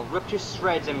girl ripped to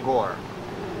shreds in gore.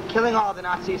 Killing all the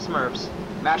Nazi smurfs,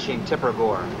 mashing Tipper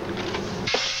Gore.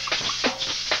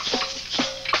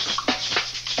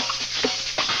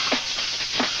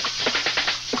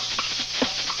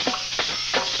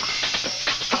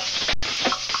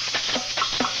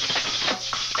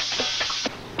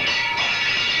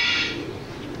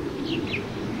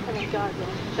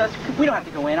 We don't have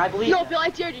to go in, I believe No, you. Bill, I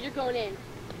dared you. You're going in.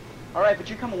 All right, but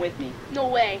you're coming with me. No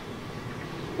way.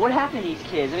 What happened to these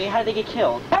kids? I mean, how did they get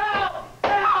killed? Help!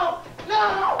 Help!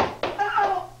 No!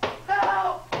 Help!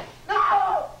 Help!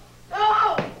 No!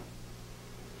 No!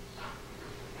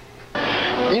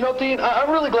 You know, Dean, I'm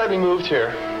really glad we moved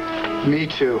here. Me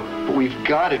too, but we've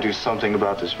got to do something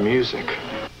about this music.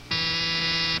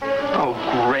 Oh,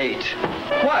 great.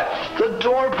 What? The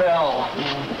doorbell.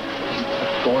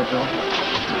 Doorbell?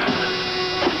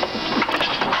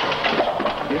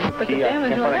 But the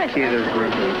damage on that.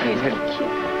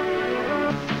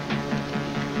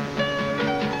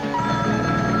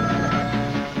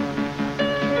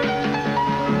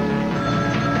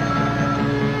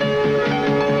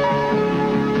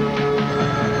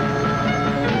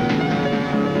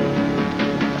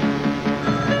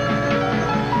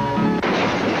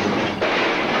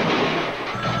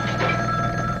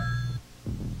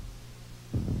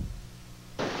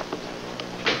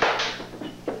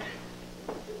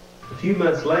 A few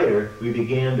months later, we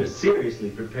began to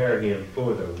seriously prepare him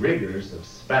for the rigors of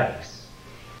space.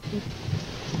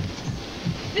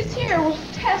 This here will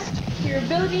test your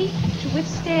ability to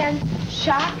withstand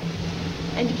shock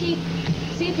and to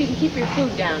see if you can keep your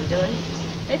food down, Dylan.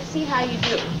 Let's see how you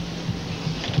do.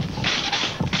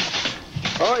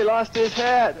 Oh, he lost his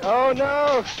hat. Oh,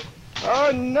 no.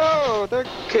 Oh, no.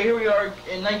 Okay, here we are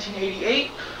in 1988.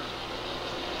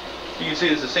 You can see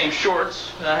it's the same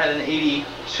shorts. I had an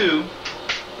 82,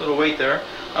 little weight there.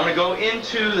 I'm going to go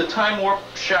into the time warp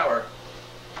shower.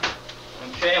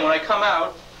 Okay, and when I come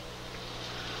out,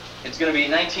 it's going to be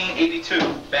 1982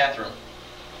 bathroom.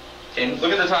 Okay,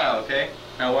 look at the tile, okay?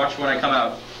 Now watch when I come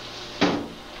out.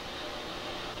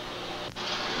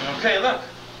 Okay, look.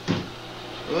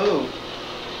 Whoa.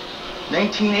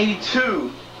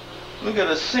 1982. Look at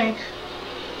the sink.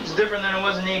 It's different than it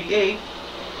was in 88.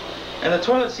 And the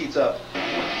toilet seat's up.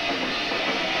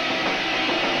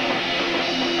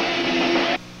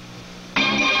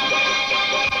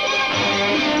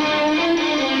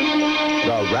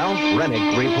 The Ralph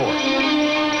Rennick Report.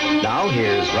 Now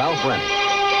here's Ralph Rennick.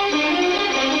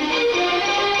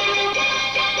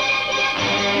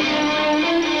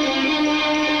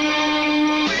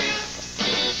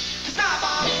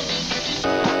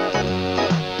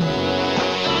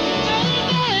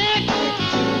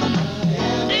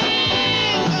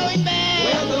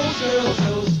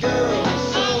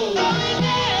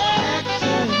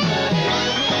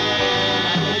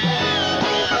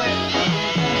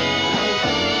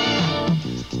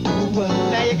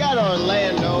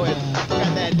 Orlando and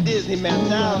got that Disney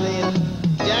mentality. And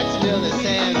Jacksonville is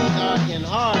sad, dark, and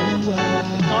hard. The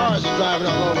cars are driving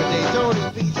all over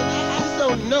Daytona.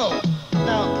 don't know.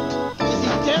 Now, you see,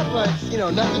 Tampa, you know,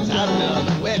 nothing's happening on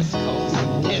the West Coast.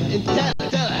 And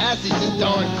Tallahassee's just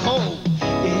darn cold.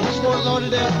 Yeah, Fort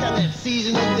Lauderdale's got that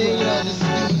seasonal thing, you know, the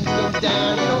students go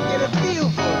down, you don't get a feel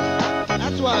for it.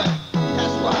 That's why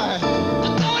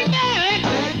I'm going back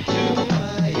to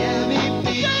Miami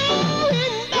Beach.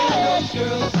 Going back. Those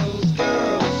girls, so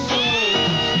sweet.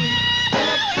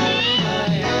 Back to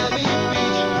Miami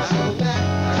Beach. Go back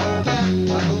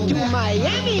to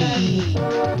Miami.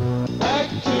 Back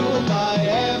to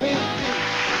Miami.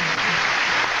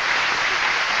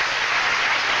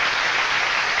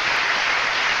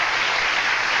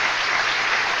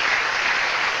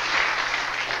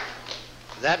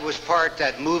 That was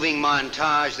that moving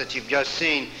montage that you've just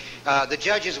seen. The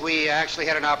judges, we actually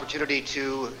had an opportunity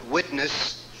to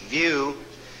witness, view,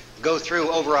 go through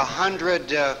over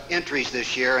 100 entries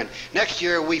this year. And next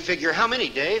year, we figure how many,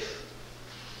 Dave?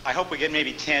 I hope we get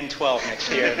maybe 10, 12 next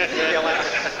year.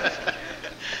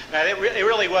 Now, it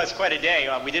really was quite a day.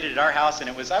 We did it at our house, and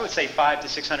it was, I would say, 500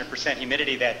 to 600%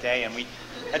 humidity that day, and we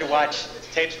had to watch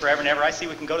tapes forever and ever. I see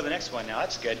we can go to the next one now.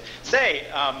 That's good. Say,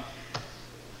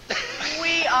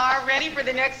 we are ready for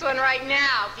the next one right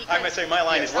now. I'm going to say my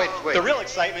line is, wait. The real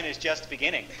excitement is just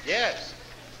beginning. Yes.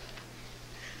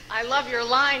 I love your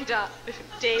line,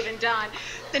 Dave and Don.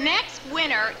 The next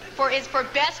winner is for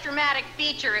Best Dramatic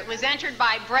Feature. It was entered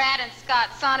by Brad and Scott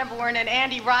Sonneborn and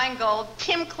Andy Reingold,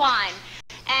 Tim Klein.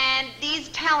 And these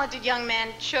talented young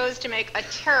men chose to make a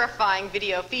terrifying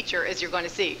video feature, as you're going to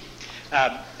see.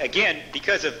 Again,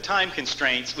 because of time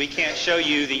constraints, we can't show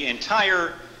you the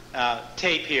entire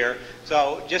tape here.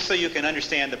 So just so you can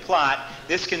understand the plot,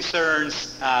 this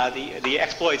concerns the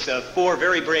exploits of 4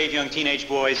 very brave young teenage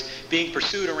boys being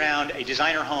pursued around a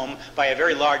designer home by a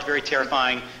very large, very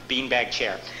terrifying beanbag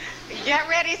chair. Get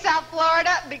ready, South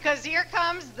Florida, because here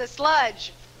comes the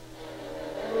sludge.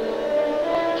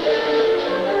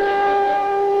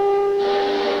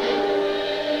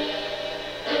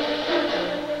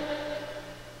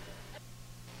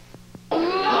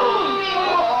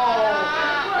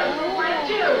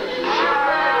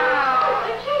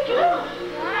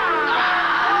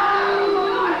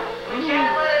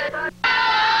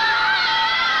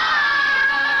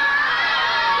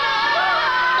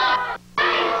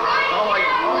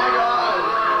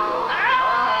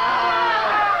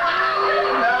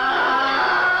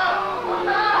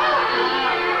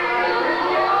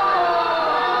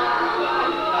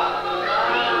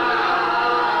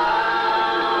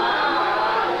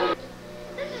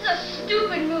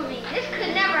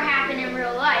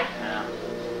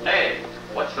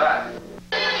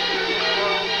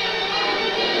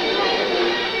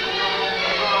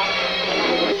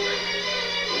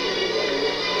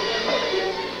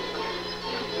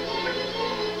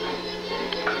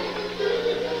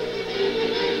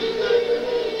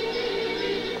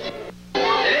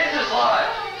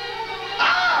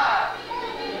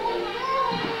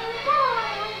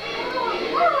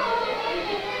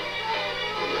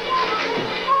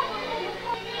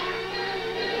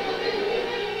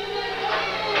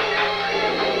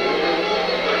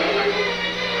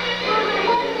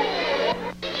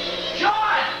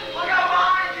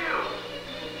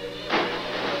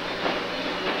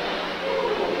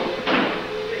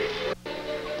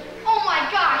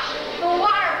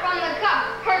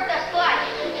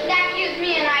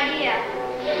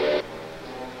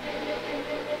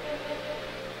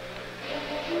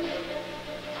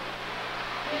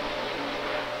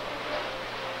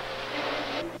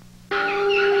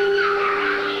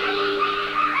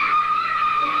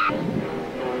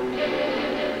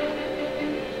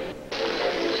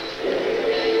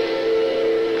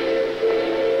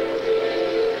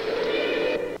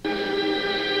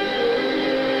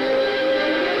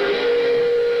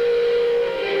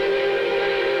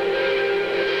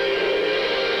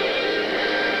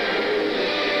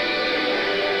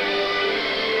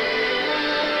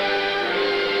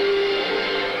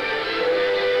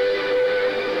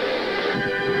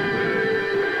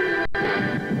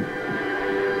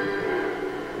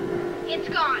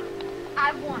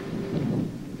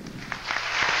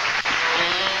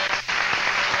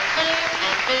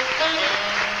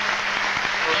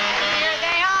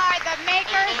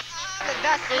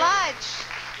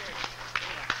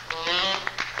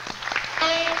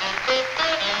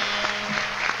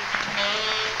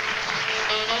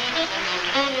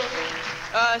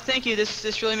 Thank you.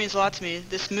 This really means a lot to me.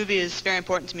 This movie is very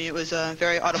important to me. It was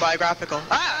very autobiographical.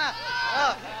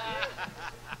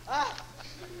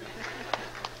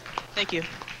 Thank you.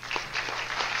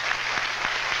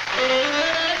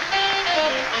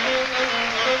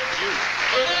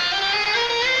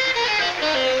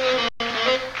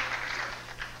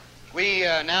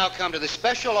 now come to the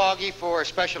special Augie for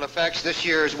special effects. This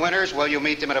year's winners, well, you'll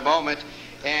meet them in a moment.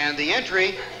 And the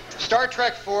entry, Star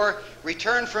Trek IV,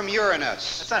 Return from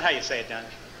Uranus. That's not how you say it, Don.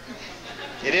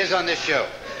 It is on this show.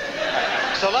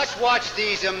 So let's watch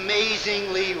these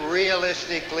amazingly,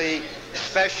 realistically,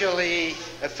 specially,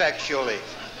 effectually.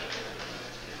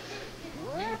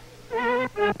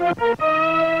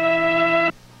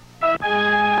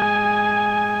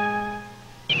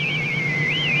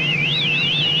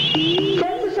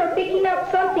 Sensors are picking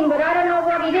up something, but I don't know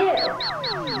what it is.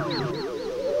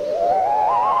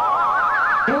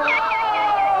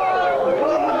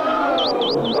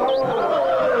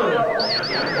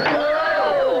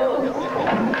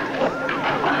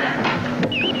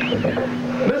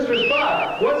 Mr.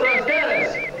 Spock, what's our status?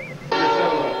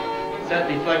 Solo, set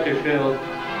deflector field,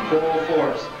 full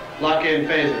force. Lock in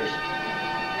phasers.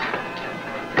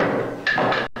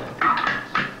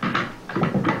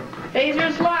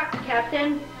 Phasers locked,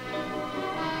 Captain.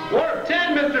 Warp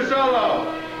 10, Mr. Solo.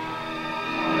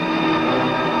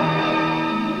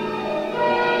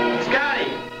 Scotty,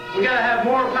 we gotta have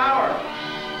more power.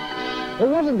 It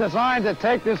wasn't designed to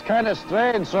take this kind of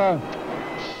strain, sir.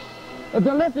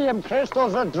 The lithium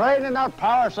crystals are draining our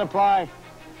power supply.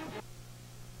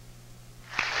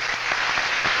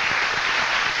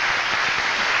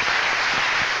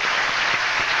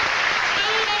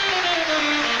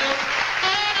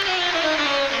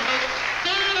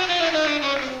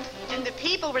 And the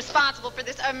people responsible for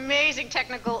this amazing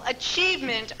technical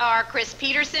achievement are Chris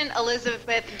Peterson,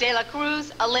 Elizabeth De La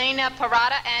Cruz, Elena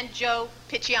Parada, and Joe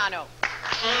Picciano.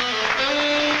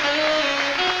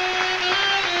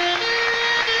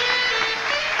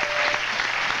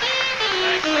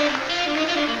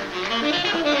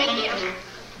 Thank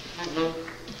you.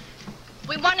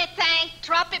 We want to thank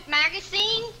Trumpet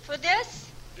Magazine for this.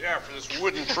 Yeah, for this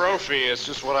wooden trophy. It's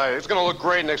just it's going to look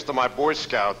great next to my Boy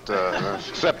Scout,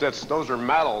 except those are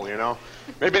metal, you know.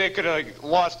 Maybe they could have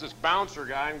lost this bouncer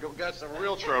guy and got some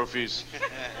real trophies.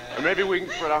 And maybe we can,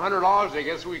 for the $100, I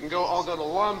guess we can all go to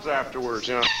Lum's afterwards,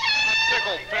 you know.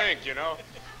 Tickled pink, you know.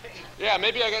 Yeah,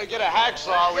 maybe I got to get a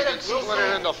hacksaw. We can split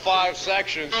it into 5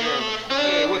 sections here.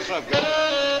 Hey, what's up,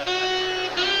 guys?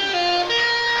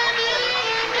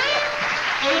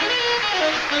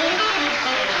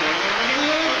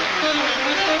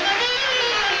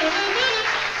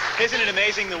 Isn't it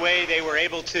amazing the way they were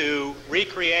able to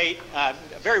recreate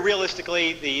very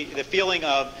realistically the feeling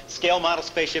of scale model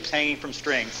spaceships hanging from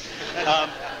strings?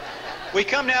 We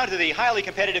come now to the highly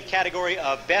competitive category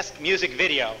of Best Music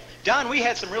Video. Don, we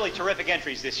had some really terrific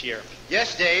entries this year.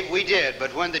 Yes, Dave, we did.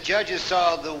 But when the judges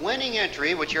saw the winning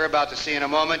entry, which you're about to see in a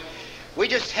moment, we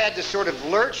just had to sort of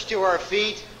lurch to our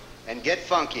feet and get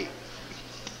funky.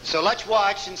 So let's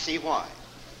watch and see why.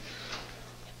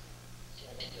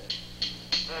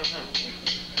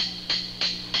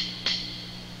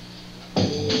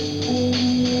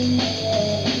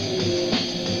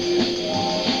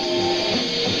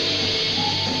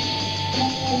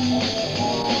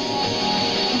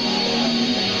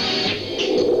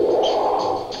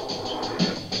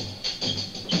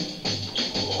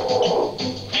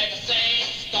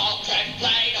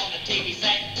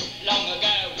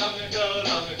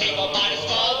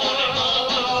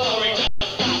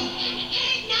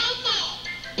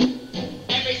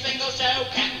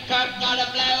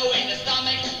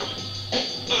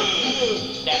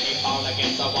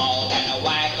 Against the wall and a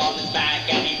whack on his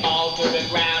back and he falls to the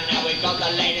ground. Now we got the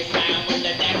latest round when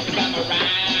the next come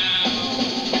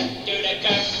around. Do the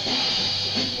Kirk.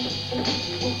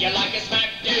 You like a smack?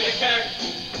 Do the Kirk.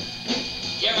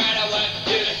 You're out of work?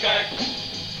 Do the Kirk.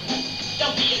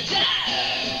 Don't be a jerk.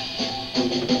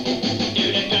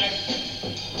 Do the Kirk.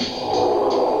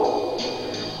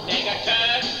 Take a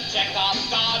Kirk. Check off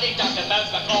Scotty. Dr. Buzz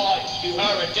McCoy. Do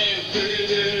her a do.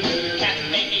 Can't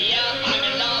make me up. I'm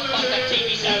in love.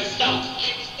 TV show stop.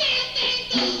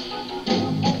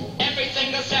 Every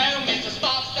single show, Mr.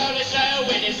 Spock stole the show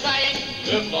with his saying,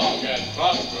 "Good luck and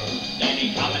prosper." Then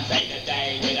he come and save the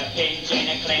day with a pinch and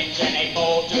a clinch and they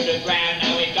fall to the ground.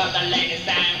 Now we got the latest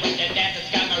sound when the dancers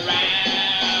come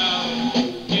around.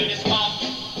 Do the Spock.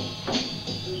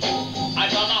 I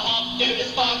got the hop. Do the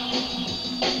Spock.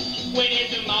 We need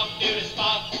to mock. Do the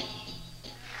Spock.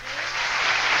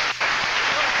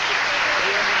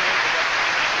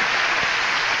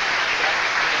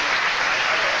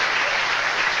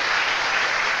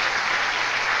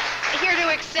 Here to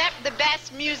accept the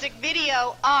Best Music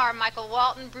Video are Michael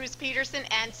Walton, Bruce Peterson,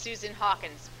 and Susan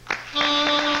Hawkins.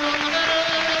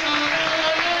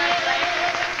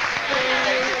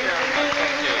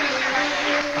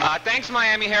 Thanks,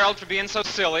 Miami Herald, for being so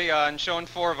silly and showing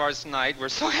 4 of ours tonight. We're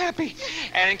so happy.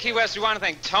 And in Key West, we want to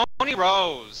thank Tony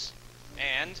Rose.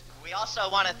 And we also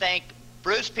want to thank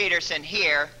Bruce Peterson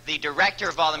here, the director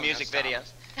of all the music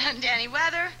videos. And Danny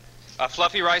Weather.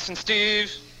 Fluffy Rice and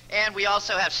Steve. And we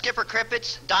also have Skipper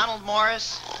Krippitz, Donald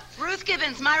Morris, Ruth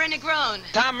Gibbons, Myra Negron,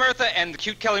 Tom Murtha, and the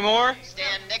cute Kelly Moore.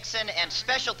 Stan Nixon, and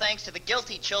special thanks to the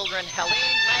guilty children, Helene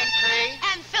Langtree.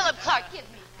 and Philip Clark. Give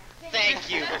me. Thank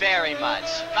you very much.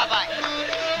 Bye-bye.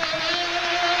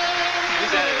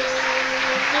 Who's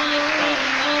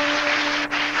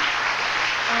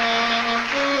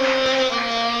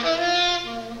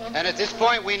And at this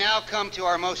point, we now come to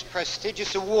our most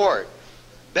prestigious award,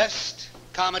 Best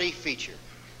Comedy Feature.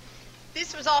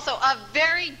 This was also a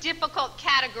very difficult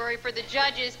category for the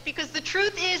judges because the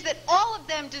truth is that all of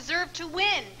them deserve to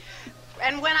win.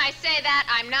 And when I say that,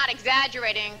 I'm not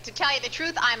exaggerating. To tell you the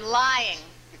truth, I'm lying.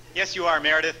 Yes, you are,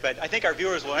 Meredith, but I think our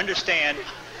viewers will understand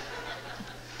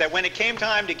that when it came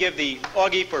time to give the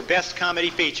Augie for Best Comedy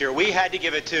Feature, we had to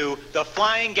give it to the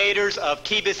Flying Gators of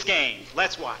Key Biscayne.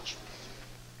 Let's watch.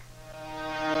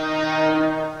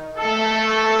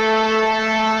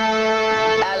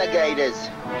 Alligators.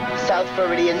 South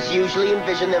Floridians usually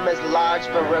envision them as large,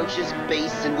 ferocious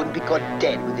beasts and would be caught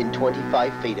dead within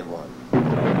 25 feet of one.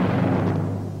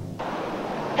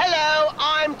 Hello,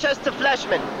 I'm Chester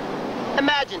Fleshman.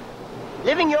 Imagine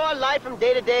living your life from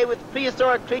day to day with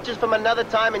prehistoric creatures from another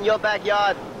time in your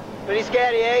backyard. Pretty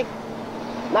scary, eh?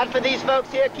 Not for these folks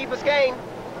here at Key Biscayne.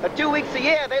 For 2 weeks a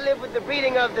year, they live with the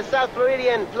breeding of the South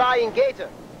Floridian flying gator.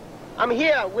 I'm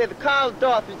here with Carl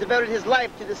Dorff, who's devoted his life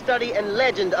to the study and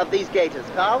legend of these gators.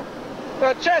 Carl?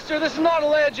 Chester, this is not a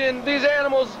legend. These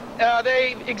animals,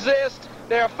 they exist.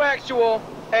 They're factual.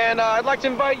 And I'd like to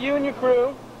invite you and your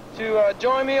crew to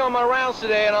join me on my rounds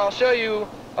today, and I'll show you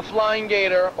a flying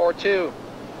gator or two.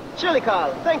 Surely,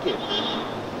 Carl. Thank you.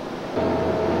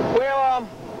 Well,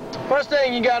 first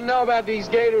thing you got to know about these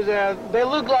gators is they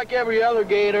look like every other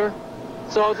gator,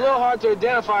 so it's a little hard to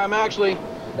identify them, actually.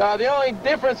 The only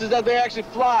difference is that they actually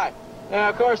fly.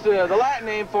 Of course, the Latin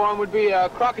name for them would be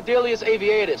Crocodilius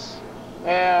aviatus.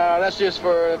 That's just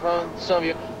for some of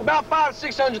you. About 500,000 to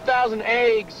 600,000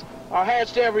 eggs are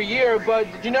hatched every year, but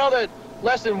did you know that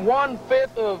less than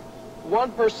 1/5 of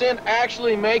 1%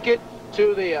 actually make it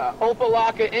to the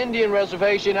Opalaka Indian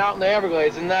Reservation out in the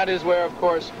Everglades, and that is where, of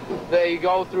course, they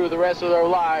go through the rest of their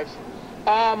lives.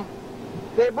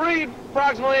 They breed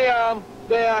approximately,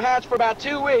 they hatch for about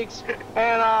 2 weeks,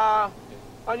 and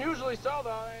unusually so,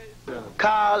 though.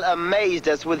 Carl amazed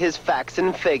us with his facts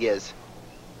and figures.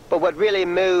 But what really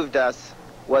moved us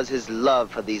was his love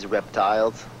for these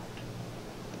reptiles.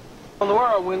 In the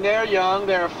world, when they're young,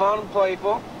 they're fun and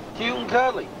playful, cute and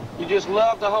cuddly. You just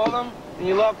love to hold them, and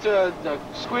you love to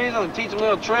squeeze them and teach them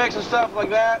little tricks and stuff like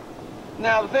that.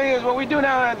 Now, the thing is, what we do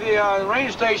now at the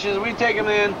ranger station is we take them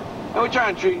in, and we try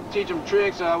and teach them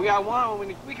tricks. We got one of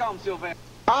them, we call them Sylvan.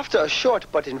 After a short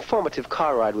but informative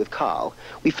car ride with Carl,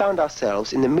 we found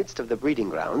ourselves in the midst of the breeding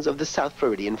grounds of the South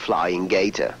Floridian flying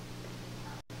gator.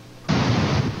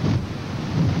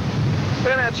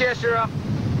 Now, Chester,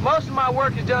 most of my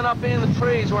work is done up in the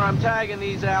trees where I'm tagging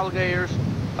these alligators,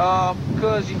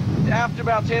 because after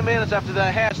about 10 minutes after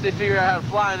they hatch, they figure out how to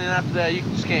fly, and then after that, you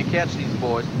just can't catch these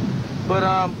boys. But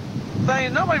the thing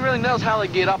is, nobody really knows how they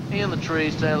get up in the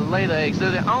trees to lay the eggs.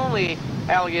 They're the only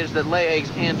alligators that lay eggs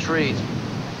in trees.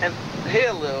 And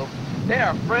hello, they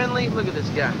are friendly. Look at this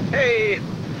guy. Hey,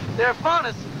 they're fun.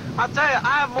 I'll tell you,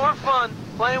 I have more fun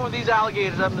playing with these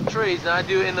alligators up in the trees than I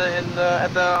do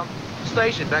at the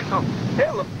station back home.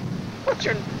 Hello,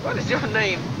 what is your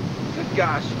name? Good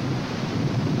gosh.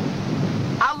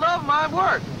 I love my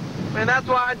work, and that's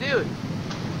why I do it.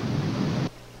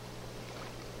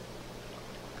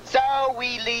 So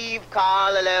we leave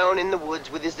Carl alone in the woods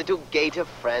with his little gator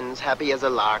friends, happy as a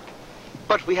lark.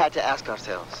 But we had to ask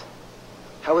ourselves,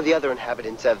 how are the other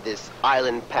inhabitants of this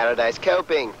island paradise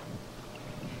coping?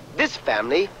 This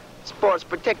family sports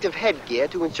protective headgear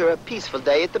to ensure a peaceful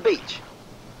day at the beach,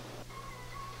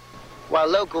 while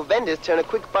local vendors turn a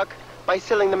quick buck by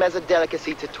selling them as a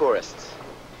delicacy to tourists.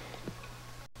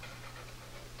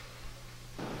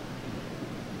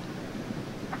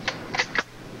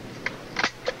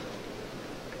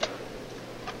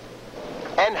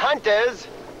 And hunters,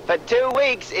 for 2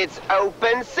 weeks, it's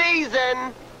open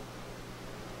season.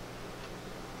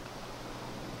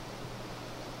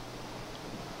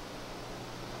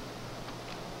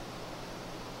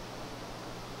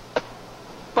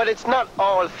 But it's not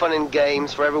all fun and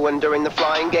games for everyone during the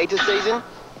flying gator season.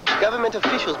 Government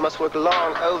officials must work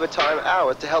long overtime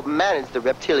hours to help manage the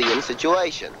reptilian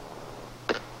situation.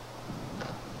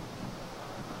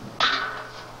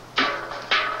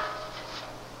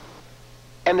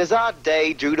 And as our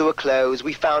day drew to a close,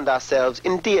 we found ourselves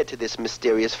endeared to this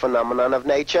mysterious phenomenon of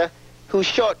nature, whose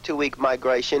short 2-week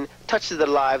migration touches the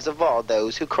lives of all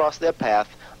those who cross their path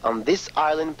on this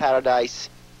island paradise,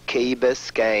 Key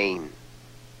Biscayne.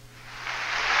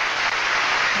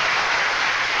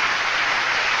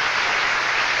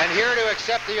 And here to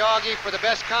accept the Augie for the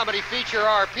best comedy feature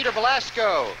are Peter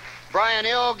Velasco, Brian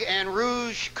Ilg, and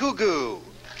Rouge Kugu.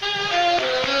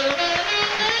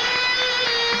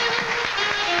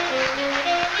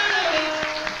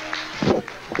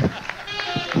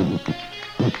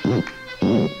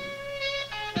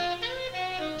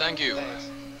 Thank you.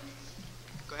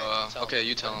 Go ahead, okay,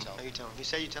 you tell him. No, you tell him. You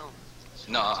say you tell him.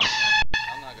 No, I'm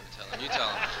not going to tell him. You tell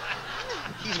him.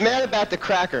 He's mad about the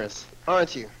crackers,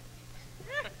 aren't you? You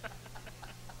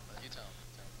tell him.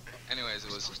 Anyways,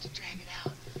 it was... Supposed to drag it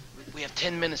out. We have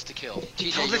 10 minutes to kill.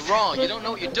 TJ, you're wrong. You don't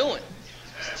know what you're doing.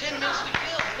 It's 10 minutes to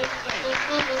kill.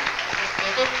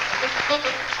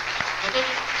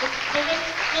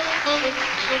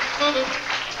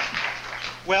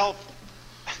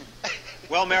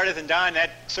 Well, Meredith and Don,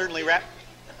 that certainly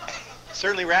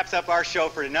wraps up our show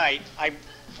for tonight. I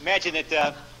imagine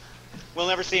that we'll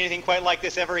never see anything quite like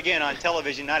this ever again on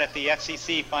television, not if the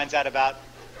FCC finds out about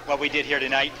what we did here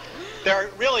tonight.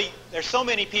 There's so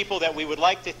many people that we would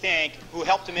like to thank who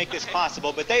helped to make this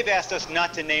possible, but they've asked us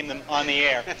not to name them on the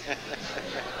air.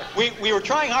 We were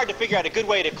trying hard to figure out a good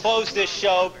way to close this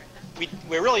show.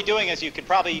 We're really doing, as you could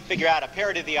probably figure out, a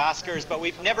parody of the Oscars, but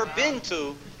we've never been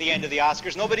to the end of the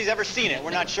Oscars. Nobody's ever seen it.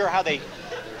 We're not sure how they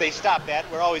stop that.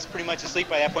 We're always pretty much asleep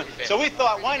by that point. So we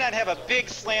thought, why not have a big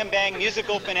slam-bang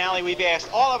musical finale? We've asked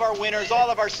all of our winners,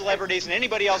 all of our celebrities, and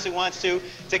anybody else who wants to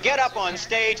get up on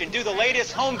stage and do the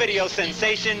latest home video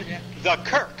sensation, The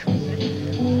Kirk. Something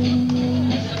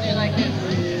like this.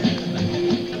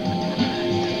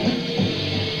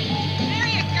 There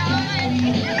you go.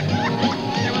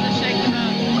 I want to shake them up.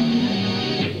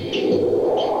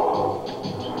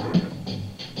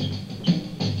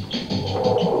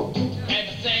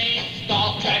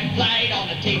 Played on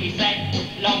the TV set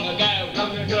long ago.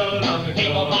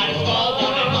 People might as well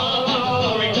want to know the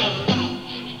story just stop.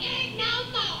 No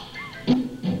more.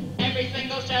 Every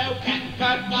single show, Captain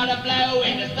Kirk got a blow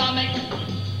in the stomach.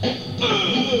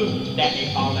 Then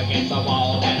he fall against the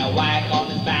wall, then a whack on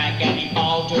his back, and he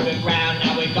falls to the ground.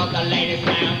 Now we got the latest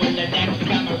round with the next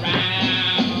come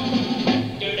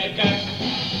around. Do the Kirk.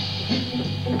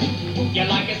 You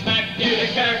like a smack? Do the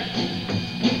Kirk.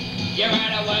 You're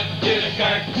out of work, do the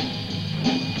Kirk.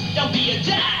 Don't be a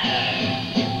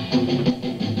jive.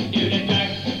 Do the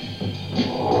Kirk.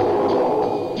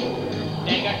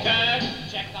 Take a Kirk.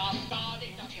 Check off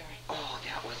Scotty. Oh,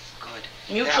 that was good.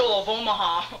 Mutual of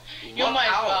Omaha. You might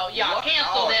as well,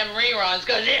 cancel them reruns,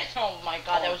 because oh my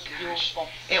God, that was beautiful.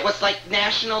 It was like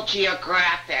National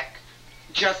Geographic,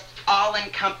 just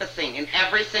all-encompassing in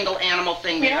every single animal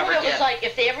thing they ever did. You know what it was like?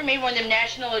 If they ever made one of them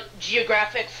National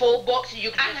Geographic full books, you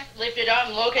could just lift it up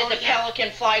and look at the pelican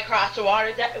fly across the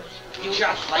water. That was beautiful.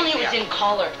 Just like Only it was in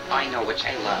color. I know, which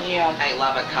I love. Yeah. I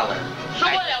love a color. So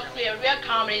what else we had? We had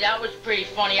comedy. That was pretty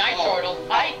funny. I chortled.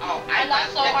 I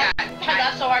laughed so hard. I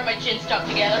laughed so hard my chin stuck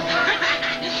together.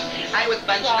 I was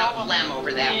bunching up phlegm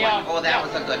over that one. Oh, that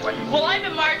was a good one. Well, I've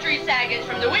been Marjorie Saget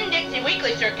from the Winn-Dixie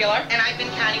Weekly Circular. And I've been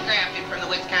Connie Grafton from the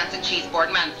Wisconsin Cheese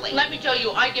Board Monthly. Let me tell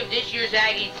you, I give this year's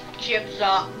Aggies chips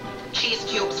cheese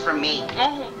cubes from me.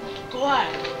 Oh, good.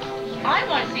 I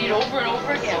want to see it over and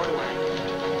over again.